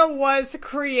media was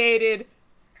created.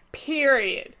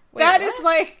 Period. Wait, that what? is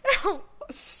like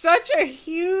such a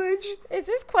huge. Is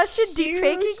this question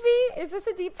deepfaking me? Is this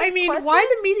a deepfake I mean, question? why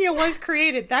the media was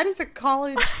created. That is a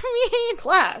college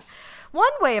class.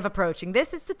 One way of approaching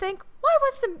this is to think, why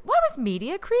was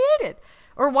media created?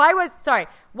 Or why was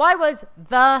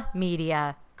the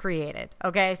media created?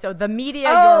 Okay, so the media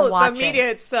you're watching. The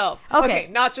media itself. Okay.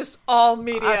 Not just all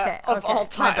media of all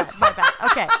time. My bad.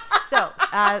 Okay, so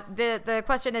the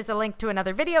question is a link to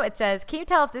another video. It says, can you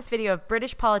tell if this video of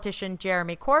British politician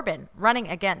Jeremy Corbyn running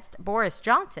against Boris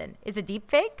Johnson is a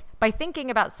deepfake by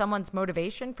thinking about someone's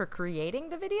motivation for creating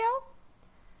the video?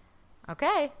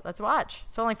 Okay, let's watch.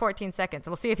 It's only 14 seconds.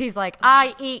 We'll see if he's like,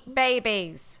 I eat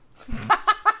babies.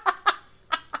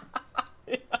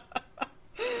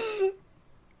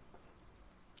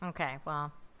 Okay,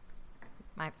 well,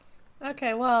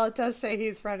 Okay, well, it does say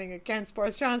he's running against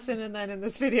Boris Johnson, and then in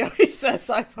this video he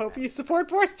says, I hope you support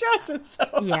Boris Johnson.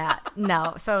 So yeah,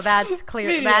 no, so that's clear.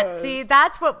 Videos.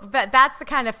 That's the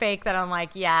kind of fake that I'm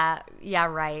like, yeah,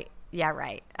 right.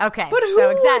 Okay, But who?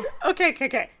 so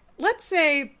Okay. Let's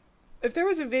say if there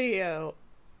was a video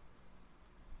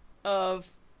of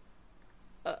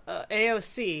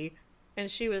AOC, and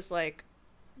she was like,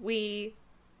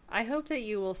 I hope that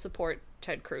you will support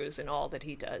Ted Cruz in all that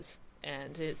he does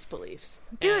and his beliefs.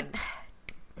 Dude. And,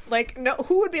 like, no,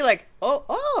 who would be like,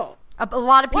 oh. a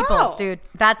lot of people, Wow. dude,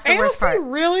 that's the worst AOC part.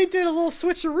 really did a little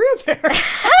switcheroo there.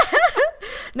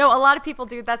 No, a lot of people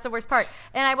do. That's the worst part.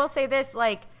 And I will say this,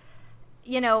 like,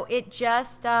 it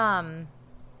just, isn't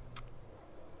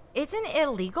it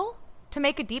illegal to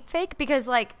make a deep fake? Because,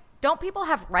 like, don't people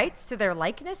have rights to their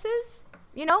likenesses?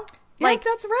 Like,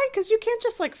 that's right, because you can't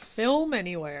just, like, film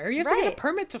anywhere. You have to get Right. a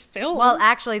permit to film. Well,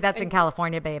 actually, that's in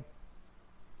California, babe.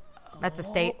 That's a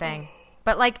state thing.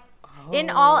 But, like, in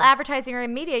all advertising or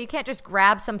in media, you can't just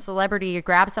grab some celebrity or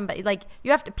grab somebody. Like,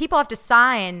 people have to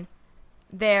sign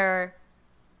their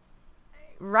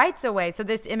rights away. So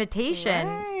this imitation.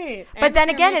 Right. But And then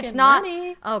they're again, it's making not.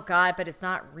 money. Oh God! But it's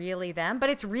not really them. But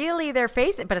it's really their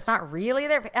face. But it's not really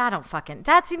their. I don't fucking.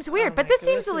 That seems weird. Oh but my this God,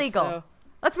 seems this is illegal. so-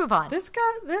 Let's move on.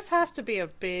 This has to be a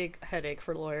big headache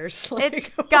for lawyers. Like, It's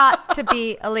got to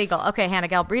be illegal. Okay, Hannah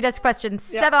Gelb, read us question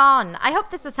 7. I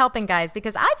hope this is helping, guys,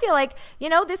 because I feel like,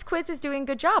 this quiz is doing a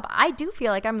good job. I do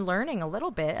feel like I'm learning a little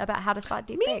bit about how to spot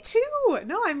deepfakes. Me too.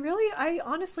 No, I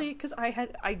honestly, because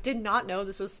I did not know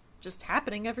this was just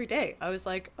happening every day. I was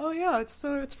like, oh yeah,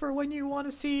 it's for when you want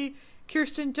to see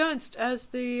Kirsten Dunst as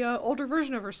the older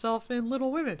version of herself in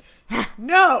Little Women.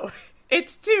 No,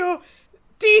 it's to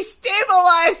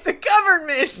destabilize the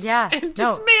government. Yeah, and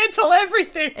no. dismantle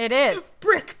everything. It is.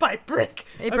 brick by brick.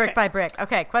 Brick by brick.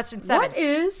 Okay, question 7. What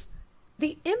is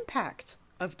the impact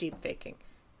of deepfaking?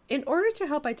 In order to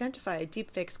help identify a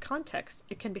deepfake's context,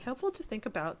 it can be helpful to think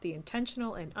about the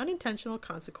intentional and unintentional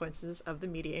consequences of the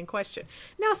media in question.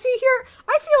 Now, see here,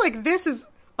 I feel like this is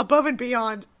above and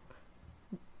beyond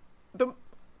the...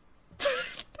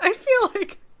 I feel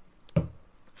like...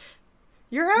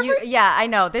 Yeah, I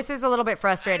know. This is a little bit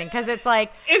frustrating because it's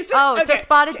like, okay, to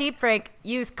spot a deepfake,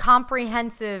 use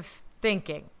comprehensive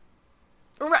thinking.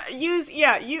 Right, use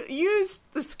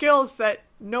the skills that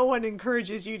no one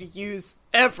encourages you to use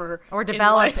ever. Or in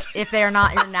develop life. if they're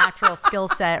not your natural skill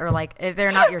set, or like if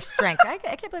they're not your strength. I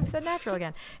can't believe I said natural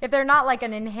again. If they're not like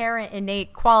an inherent,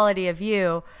 innate quality of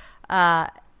you,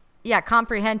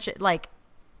 comprehension, like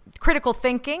critical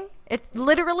thinking. It's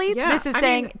literally, this is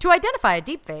saying to identify a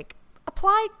deepfake,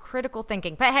 apply critical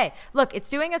thinking. But hey, look, it's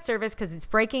doing a service because it's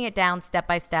breaking it down step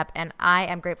by step, and I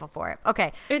am grateful for it.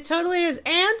 Okay. It totally is.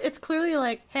 And it's clearly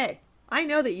like, hey, I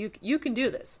know that you can do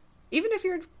this. Even if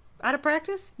you're out of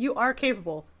practice, you are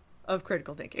capable of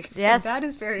critical thinking. Yes. And that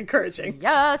is very encouraging.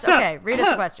 Yes. So, Okay. Read us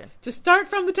a question. To start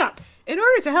from the top. In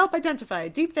order to help identify a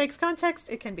deepfake's context,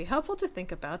 it can be helpful to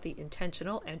think about the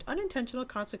intentional and unintentional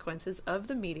consequences of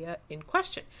the media in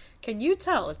question. Can you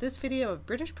tell if this video of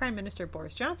British Prime Minister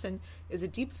Boris Johnson is a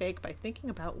deepfake by thinking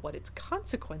about what its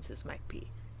consequences might be?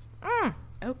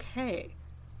 Okay.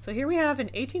 So here we have an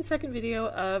 18-second video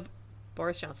of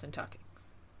Boris Johnson talking.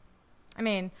 I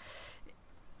mean,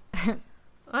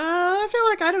 I feel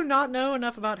like I do not know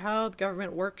enough about how the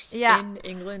government works in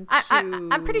England to...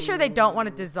 I'm pretty sure they don't want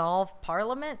to dissolve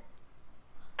Parliament.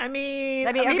 I mean,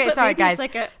 okay, but sorry, maybe guys.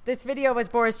 it's like This video was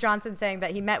Boris Johnson saying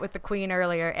that he met with the Queen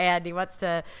earlier and he wants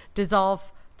to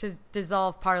dissolve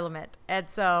Parliament. And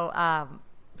so...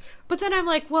 But then I'm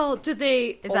like, well, do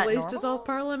they Is that always normal? dissolve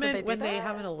Parliament Do they do when they that?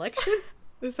 have an election?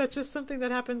 Is that just something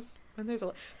that happens when there's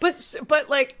a... But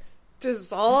like,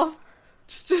 dissolve...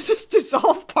 Just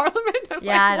dissolve Parliament?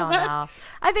 Yeah, I don't know.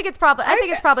 I think it's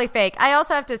probably fake. I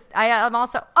also have to... I'm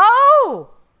also...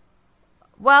 Oh!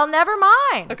 Well, never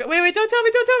mind. Okay, wait, don't tell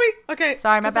me. Okay.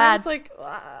 Sorry, my 'cause bad. I was like,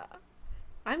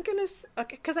 I'm gonna...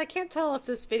 Okay, because I can't tell if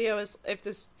this video is... If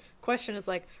this question is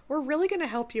like, we're really gonna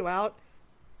help you out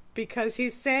because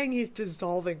he's saying he's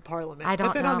dissolving Parliament. I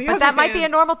don't then know. on the But other that might be a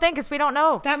hand, normal thing because we don't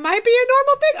know. That might be a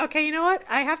normal thing. Okay, you know what?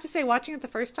 I have to say, watching it the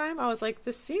first time, I was like,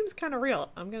 this seems kind of real.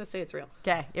 I'm going to say it's real.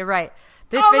 Okay, you're right.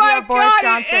 This Oh video my of Boris God, it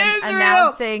Johnson is real!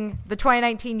 announcing the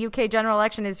 2019 UK general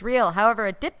election is real. However,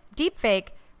 a deep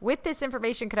fake with this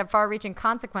information could have far-reaching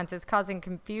consequences, causing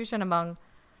confusion among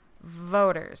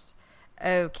voters.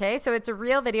 Okay, so it's a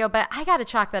real video, but I got to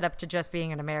chalk that up to just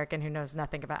being an American who knows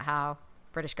nothing about how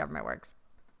British government works.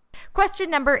 Question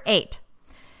number 8.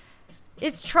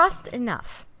 Is trust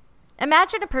enough?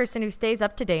 Imagine a person who stays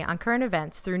up to date on current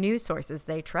events through news sources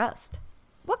they trust.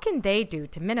 What can they do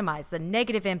to minimize the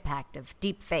negative impact of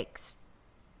deep fakes?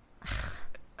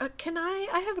 I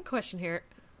have a question here.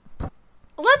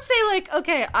 Let's say, like,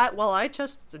 okay, I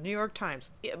trust the New York Times.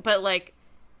 But, like,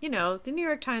 you know, the New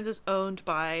York Times is owned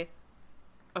by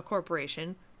a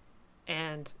corporation.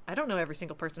 And I don't know every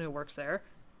single person who works there.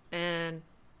 And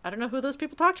I don't know who those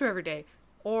people talk to every day.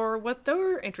 Or what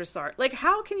their interests are. Like,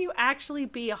 how can you actually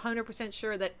be 100%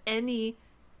 sure that any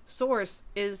source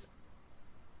is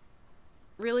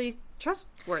really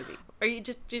trustworthy? Or you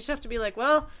just have to be like,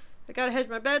 well, I gotta hedge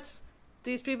my bets.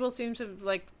 These people seem to,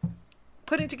 like,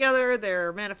 putting together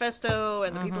their manifesto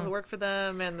and the people who work for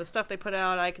them and the stuff they put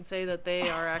out, I can say that they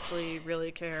are actually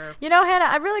really care. You know, Hannah,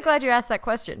 I'm really glad you asked that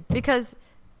question because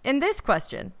in this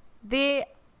question, the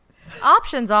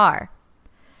options are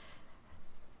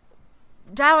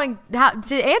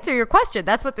to answer your question.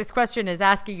 That's what this question is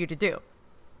asking you to do.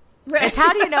 Right. It's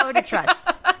how do you know who to trust?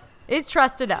 Is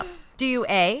trust enough? Do you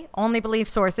A, only believe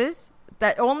stories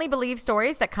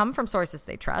that come from sources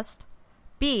they trust?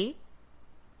 B,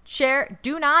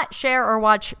 do not share or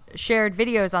watch shared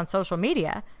videos on social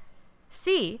media?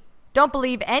 C, don't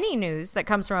believe any news that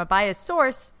comes from a biased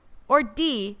source? Or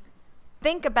D,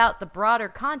 think about the broader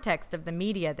context of the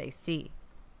media they see?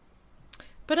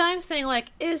 But I'm saying,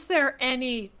 like, is there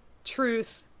any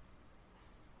truth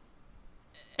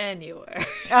anywhere?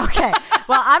 Okay.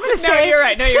 Well, I'm going to say... No, you're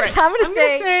right. I'm going to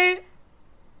say...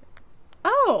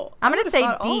 Oh. I'm going to say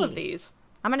D. All of these.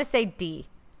 I'm going to say D.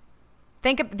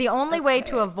 The only way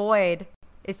to avoid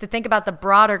is to think about the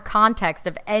broader context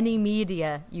of any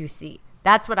media you see.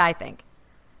 That's what I think.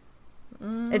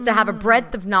 It's to have a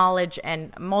breadth of knowledge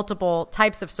and multiple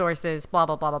types of sources, blah,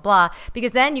 blah, blah, blah, blah.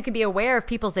 Because then you can be aware of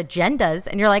people's agendas.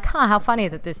 And you're like, how funny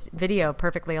that this video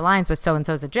perfectly aligns with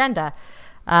so-and-so's agenda.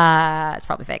 It's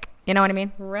probably fake. You know what I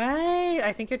mean? Right.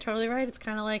 I think you're totally right. It's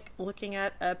kind of like looking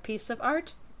at a piece of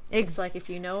art. It's like if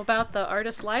you know about the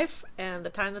artist's life and the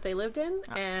time that they lived in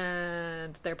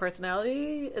and their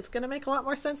personality, it's going to make a lot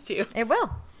more sense to you. It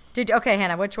will. Okay,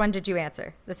 Hannah, which one did you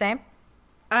answer? The same?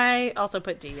 I also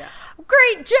put D, yeah.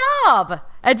 Great job!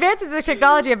 Advances in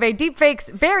technology have made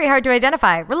deepfakes very hard to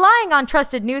identify. Relying on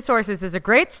trusted news sources is a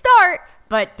great start,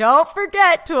 but don't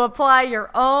forget to apply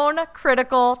your own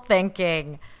critical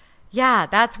thinking. Yeah,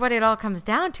 that's what it all comes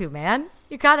down to, man.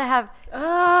 You gotta have...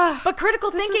 but critical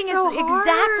thinking is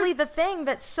exactly the thing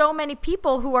that so many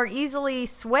people who are easily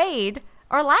swayed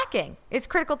are lacking. It's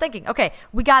critical thinking. Okay,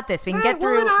 we got this. We can get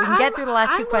through the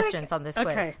last two questions on this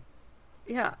quiz.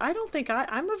 Yeah, I don't think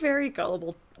I'm a very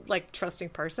gullible, like, trusting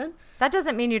person. That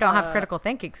doesn't mean you don't have critical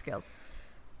thinking skills.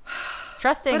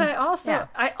 Trusting. But I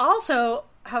also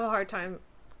have a hard time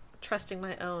trusting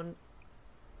my own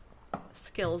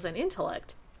skills and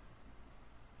intellect.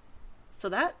 So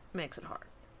that makes it hard.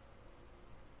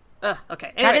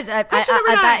 Okay. Anyway, question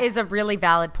number 9. That is a really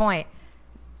valid point.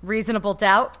 Reasonable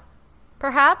doubt,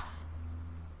 perhaps?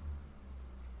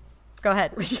 Go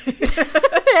ahead.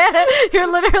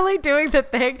 You're literally doing the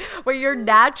thing where you're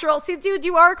natural. See, dude,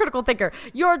 you are a critical thinker.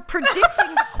 You're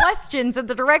predicting the questions in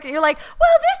the direct. You're like,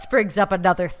 well, this brings up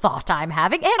another thought I'm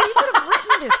having. And you could have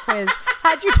written this quiz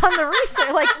had you done the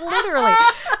research. Like, literally.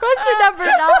 Question number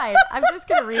 9. I'm just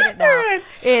going to read it now.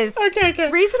 Is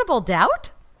reasonable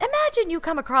doubt? Imagine you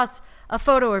come across a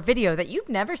photo or video that you've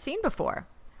never seen before.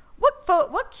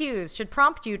 What cues should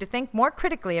prompt you to think more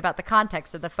critically about the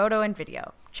context of the photo and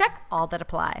video? Check all that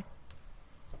apply.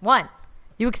 1.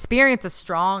 You experience a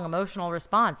strong emotional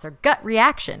response or gut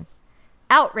reaction,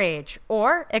 outrage,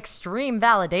 or extreme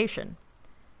validation.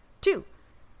 2.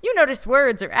 You notice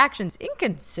words or actions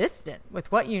inconsistent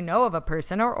with what you know of a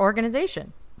person or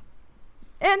organization.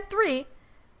 And 3.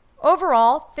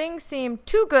 Overall, things seem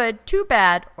too good, too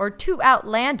bad, or too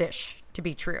outlandish to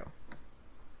be true.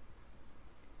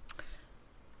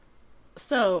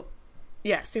 So,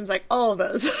 yeah, seems like all of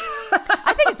those.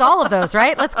 I think it's all of those,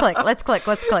 right? Let's click.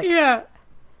 Yeah.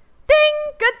 Ding!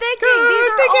 Good thinking. These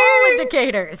are all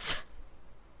indicators.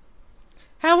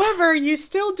 However, you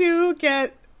still do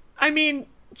get, I mean,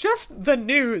 just the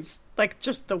news, like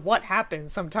just the what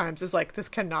happened sometimes is like, this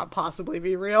cannot possibly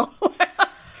be real.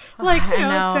 Like, you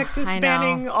know, Texas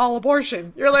banning all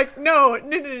abortion. You're like, no.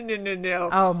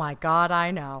 Oh my God,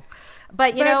 I know.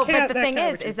 But, you know, but the thing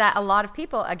is that a lot of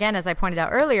people, again, as I pointed out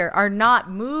earlier, are not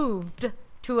moved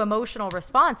to emotional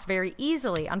response very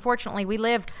easily. Unfortunately, we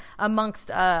live amongst,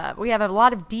 we have a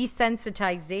lot of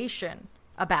desensitization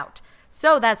about.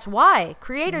 So that's why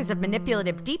creators of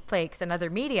manipulative deepfakes and other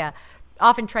media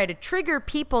often try to trigger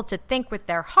people to think with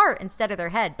their heart instead of their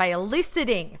head by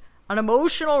eliciting an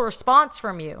emotional response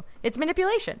from you. It's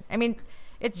manipulation. I mean,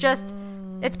 it's just,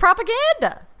 it's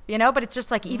propaganda. You know, but it's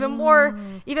just like even more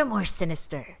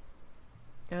sinister.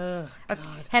 Oh, God. Okay.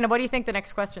 Hannah, what do you think the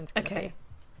next question's going to be?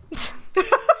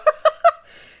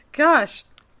 Gosh.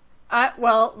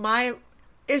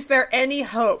 Is there any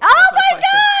hope? Oh my God!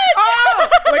 Oh,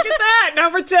 look at that.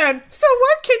 Number 10. So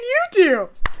what can you do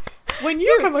when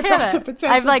you come across Hannah, a potential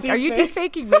I'm like, deepfake? are you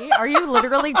deepfaking me? Are you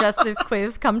literally just this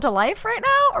quiz come to life right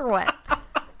now or what?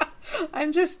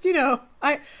 I'm just, you know,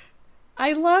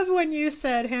 I love when you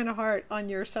said, Hannah Hart, on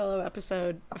your solo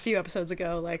episode a few episodes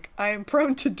ago, like, I am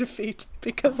prone to defeat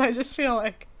because I just feel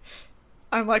like,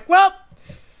 I'm like, well,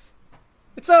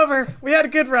 it's over. We had a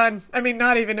good run. I mean,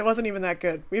 it wasn't even that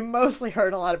good. We mostly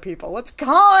hurt a lot of people. Let's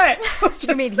call it. Let's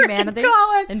You mean humanity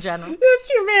in general? It's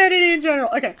humanity in general.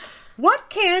 Okay. What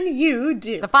can you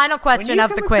do? The final question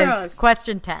of the quiz,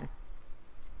 question 10.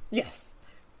 Yes.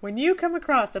 When you come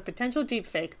across a potential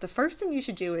deepfake, the first thing you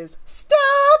should do is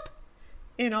stop!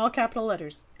 In all capital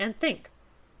letters, and think,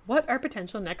 what are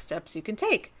potential next steps you can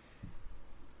take?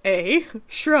 A,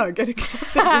 shrug and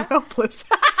accept that you're helpless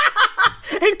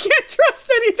and can't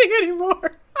trust anything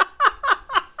anymore.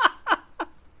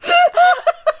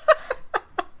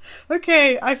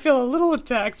 Okay, I feel a little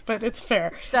attacked, but it's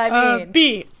fair. I mean...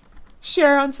 B,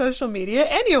 share on social media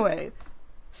anyway.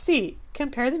 C,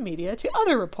 compare the media to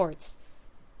other reports.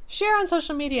 Share on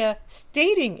social media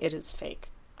stating it is fake.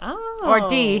 Oh. Or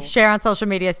D, share on social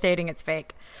media stating it's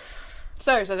fake.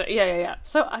 Sorry. Yeah.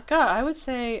 So, God, I would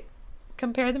say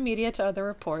compare the media to other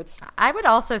reports. I would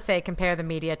also say compare the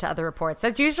media to other reports.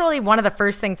 That's usually one of the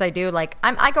first things I do. Like,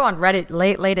 I go on Reddit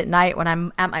late at night when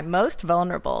I'm at my most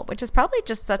vulnerable, which is probably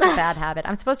just such a bad habit.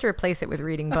 I'm supposed to replace it with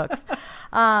reading books.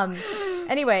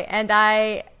 Anyway, and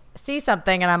I see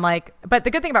something and I'm like, but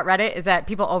the good thing about Reddit is that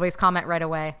people always comment right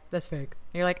away. That's fake.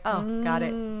 You're like, oh, got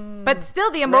it. But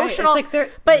still the emotional,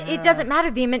 right. It doesn't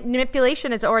matter. The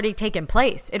manipulation has already taken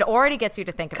place. It already gets you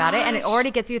to think about it, and it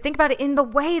already gets you to think about it in the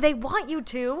way they want you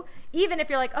to, even if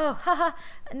you're like, oh, haha,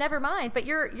 never mind. But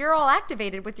you're all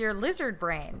activated with your lizard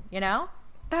brain, you know?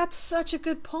 That's such a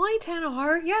good point, Hannah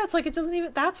Hart. Yeah, it's like it doesn't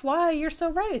even, that's why you're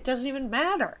so right. It doesn't even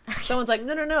matter. Someone's like,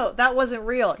 no, that wasn't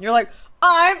real. And you're like,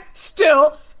 I'm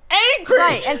still angry.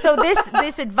 Right, and so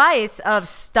this advice of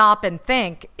stop and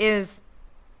think is...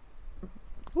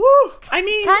 Woo! I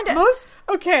mean,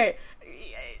 okay.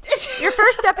 Your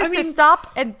first step is to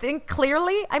stop and think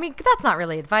clearly. I mean, that's not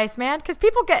really advice, man. Because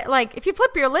people get, like, if you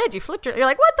flip your lid, you're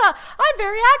like, what the? I'm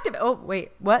very active. Oh,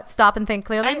 wait, what? Stop and think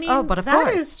clearly? I mean, but of course.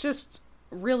 That is just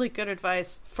really good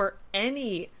advice for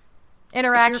any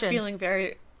interaction. If you're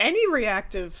feeling any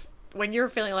reactive, when you're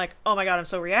feeling like, oh my God, I'm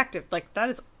so reactive. Like, that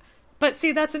is, but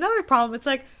see, that's another problem. It's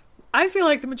like, I feel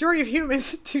like the majority of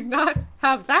humans do not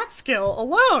have that skill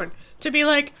alone to be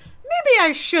like, maybe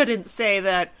I shouldn't say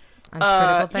that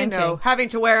having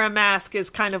to wear a mask is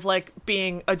kind of like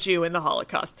being a Jew in the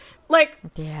Holocaust. Like,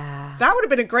 yeah, that would have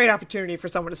been a great opportunity for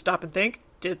someone to stop and think,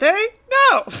 did they?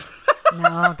 No.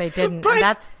 No, they didn't.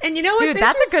 And you know what's dude,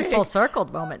 that's a good full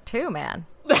circled moment too, man.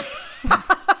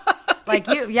 Like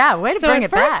way to bring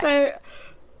it back.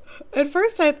 At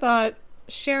first I thought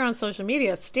share on social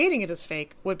media stating it as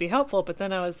fake would be helpful, but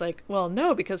then I was like, well,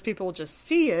 no, because people will just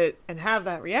see it and have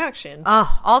that reaction.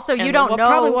 Also, you don't know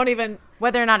probably won't even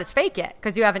whether or not it's fake yet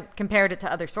because you haven't compared it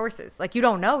to other sources. Like, you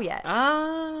don't know yet.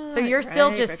 So you're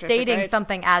still just stating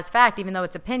something as fact, even though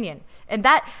it's opinion. And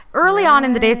that early on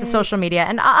in the days of social media,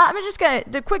 and I'm just going to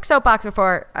do a quick soapbox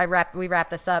before we wrap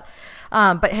this up.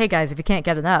 But hey, guys, if you can't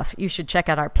get enough, you should check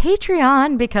out our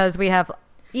Patreon because we have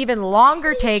even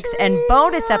longer takes and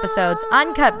bonus episodes,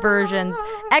 uncut versions,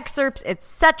 excerpts,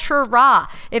 etc.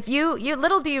 If you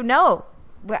little do you know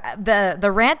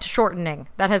the rant shortening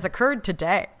that has occurred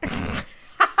today.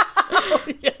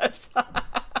 Yes.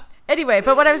 Anyway,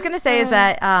 but what I was going to say is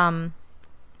that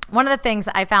one of the things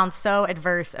I found so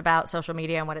adverse about social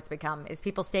media and what it's become is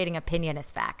people stating opinion as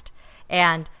fact.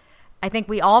 And I think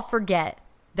we all forget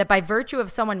that by virtue of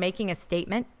someone making a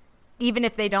statement, even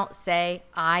if they don't say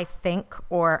I think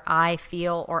or I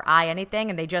feel or I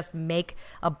anything, and they just make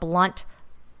a blunt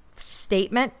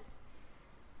statement,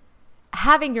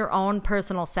 having your own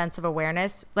personal sense of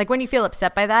awareness, like when you feel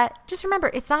upset by that, just remember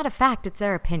it's not a fact, it's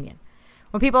their opinion.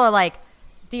 When people are like,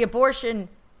 the abortion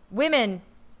women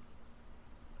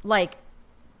like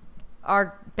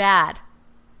are bad,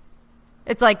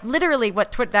 it's like literally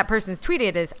what that person's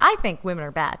tweeted is, I think women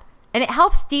are bad. And it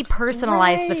helps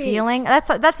depersonalize the feeling. That's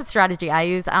a strategy I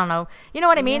use. I don't know. You know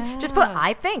what I mean? Yeah. Just put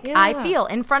I think, I feel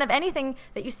in front of anything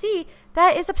that you see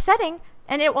that is upsetting,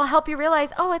 and it will help you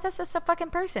realize, oh, that's just a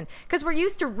fucking person. Because we're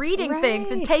used to reading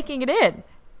things and taking it in.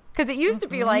 Because it used to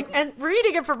be like, and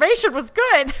reading information was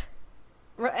good.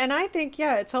 And I think,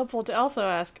 it's helpful to also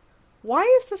ask, why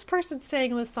is this person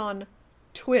saying this on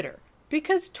Twitter?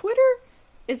 Because Twitter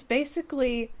is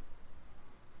basically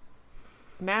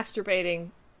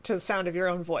masturbating to the sound of your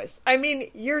own voice. I mean,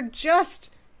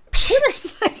 Twitter's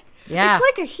like, it's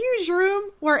like a huge room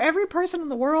where every person in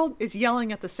the world is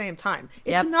yelling at the same time.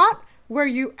 It's not where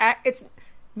you act,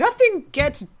 nothing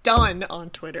gets done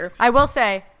on Twitter. I will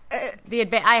say,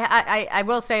 I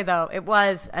will say though, it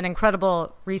was an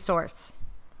incredible resource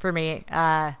for me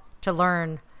to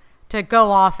learn to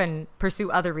go off and pursue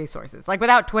other resources. Like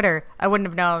without Twitter, I wouldn't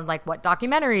have known like what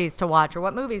documentaries to watch or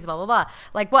what movies, blah, blah, blah.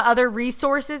 Like what other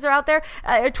resources are out there.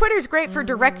 Twitter's great for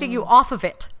directing you off of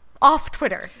it, off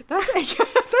Twitter. That's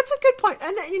a good point.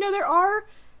 And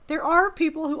there are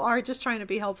people who are just trying to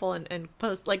be helpful and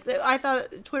post. Like I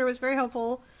thought Twitter was very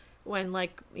helpful when when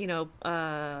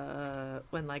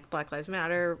Black Lives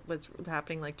Matter was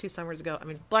happening like 2 summers ago. I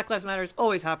mean, Black Lives Matter is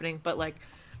always happening, but like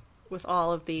with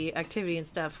all of the activity and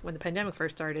stuff when the pandemic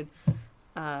first started.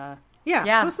 So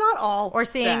it's not all or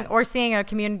seeing a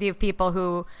community of people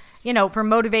who, for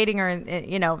motivating or,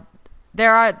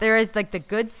 there is like the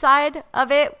good side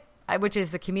of it, which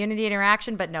is the community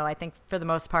interaction. But no, I think for the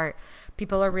most part,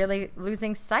 people are really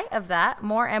losing sight of that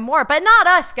more and more, but not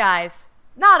us, guys.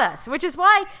 Not us, which is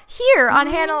why here on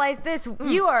Hanalyze This,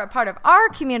 you are a part of our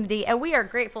community, and we are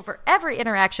grateful for every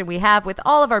interaction we have with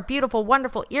all of our beautiful,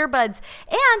 wonderful earbuds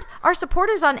and our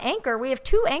supporters on Anchor. We have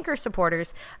 2 Anchor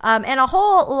supporters and a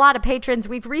whole lot of patrons.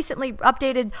 We've recently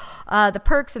updated the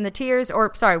perks and the tiers,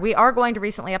 we are going to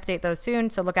recently update those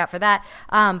soon, so look out for that.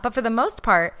 But for the most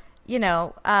part,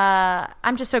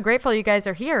 I'm just so grateful you guys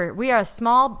are here. We are a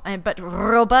small but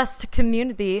robust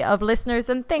community of listeners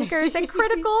and thinkers and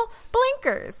critical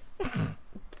blinkers.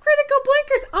 Critical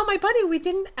blinkers. Oh, my buddy, we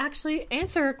didn't actually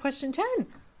answer question 10.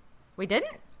 We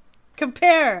didn't?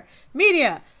 Compare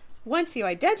media. Once you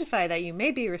identify that you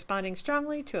may be responding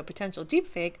strongly to a potential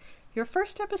deepfake, your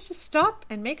first step is to stop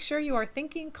and make sure you are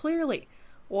thinking clearly.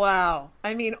 Wow.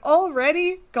 I mean,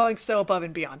 already going so above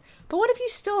and beyond. But what if you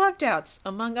still have doubts?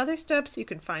 Among other steps, you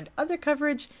can find other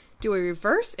coverage, do a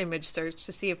reverse image search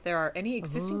to see if there are any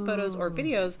existing photos or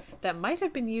videos that might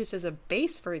have been used as a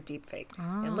base for a deepfake,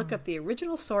 and look up the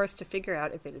original source to figure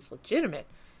out if it is legitimate.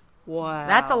 Wow.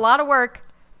 That's a lot of work.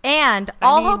 And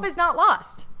hope is not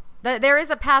lost. There is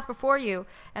a path before you,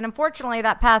 and unfortunately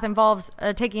that path involves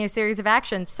taking a series of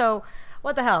actions. So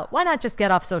what the hell? Why not just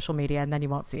get off social media and then you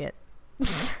won't see it?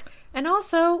 And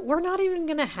also, we're not even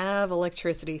going to have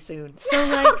electricity soon.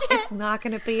 So, it's not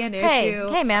going to be an issue.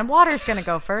 Hey, man, water's going to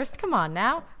go first. Come on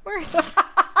now.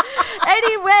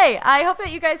 Anyway, I hope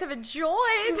that you guys have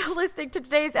enjoyed listening to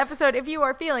today's episode. If you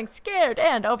are feeling scared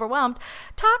and overwhelmed,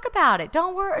 talk about it.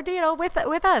 Don't worry,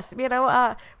 with us.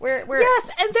 We're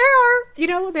yes, and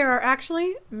there are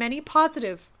actually many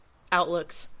positive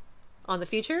outlooks on the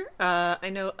future. I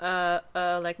know,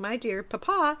 like my dear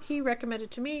papa, he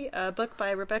recommended to me a book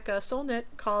by Rebecca Solnit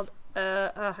called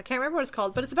I can't remember what it's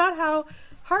called, but it's about how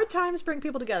hard times bring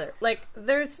people together. Like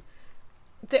if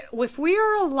we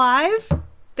are alive,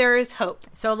 there is hope.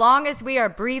 So long as we are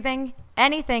breathing,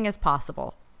 anything is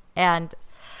possible. And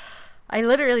I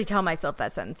literally tell myself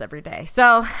that sentence every day.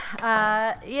 So,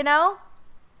 I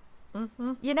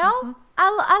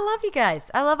love you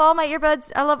guys. I love all my earbuds.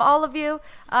 I love all of you.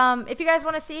 If you guys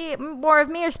want to see more of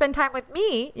me or spend time with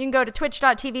me, you can go to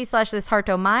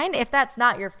twitch.tv/thisheartomine. If that's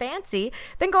not your fancy,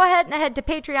 then go ahead and head to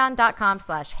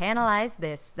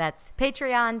patreon.com/analyze-this. That's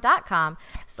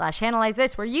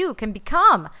patreon.com/analyze-this, where you can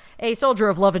become a soldier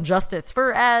of love and justice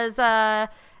for as much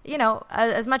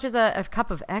as a cup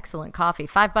of excellent coffee,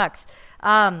 $5.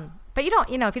 But you don't,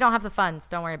 if you don't have the funds,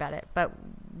 don't worry about it. But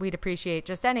we'd appreciate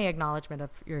just any acknowledgement of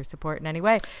your support in any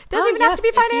way. It doesn't even have to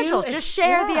be financial. Just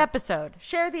share the episode.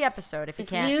 Share the episode if you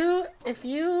can. If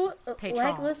you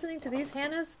like listening to these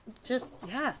Hannahs, just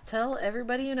tell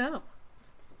everybody you know.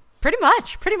 Pretty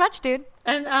much, dude.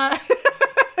 And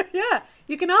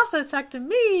you can also talk to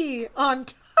me on.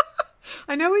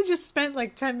 I know we just spent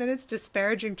like 10 minutes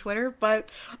disparaging Twitter, but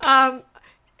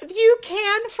you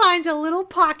can find a little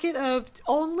pocket of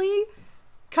only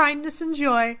kindness and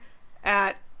joy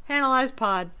at Analyze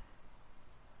Pod.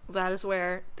 That is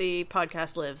where the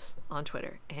podcast lives on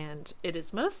Twitter, and it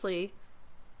is mostly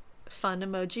fun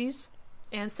emojis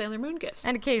and Sailor Moon gifs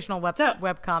and occasional web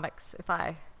comics.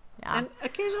 And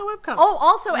occasional web comics. Oh,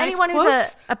 also nice anyone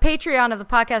quotes. Who's a Patreon of the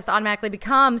podcast automatically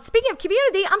becomes. Speaking of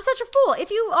community, I'm such a fool.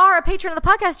 If you are a patron of the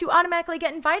podcast, you automatically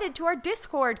get invited to our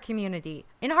Discord community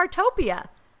in Heartopia.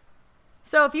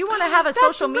 So if you want to have a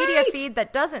social media feed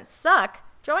that doesn't suck,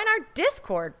 join our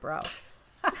Discord, bro.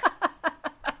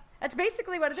 That's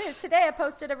basically what it is. Today I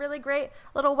posted a really great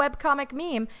little webcomic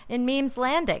meme in Memes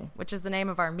Landing, which is the name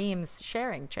of our memes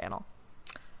sharing channel.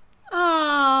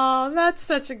 Oh, that's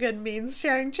such a good memes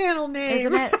sharing channel name.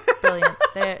 Isn't it? Brilliant.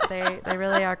 They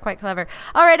really are quite clever.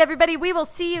 All right, everybody, we will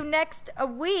see you next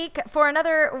week for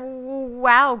another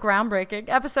groundbreaking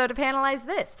episode of Analyze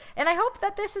This. And I hope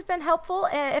that this has been helpful,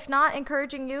 if not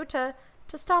encouraging you to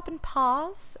stop and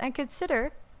pause and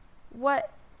consider what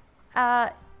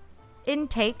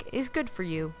intake is good for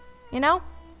you.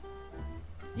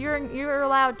 You're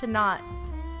allowed to not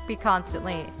be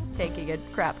constantly taking a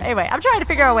crap. Anyway, I'm trying to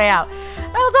figure a way out.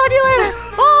 I'll talk to you later.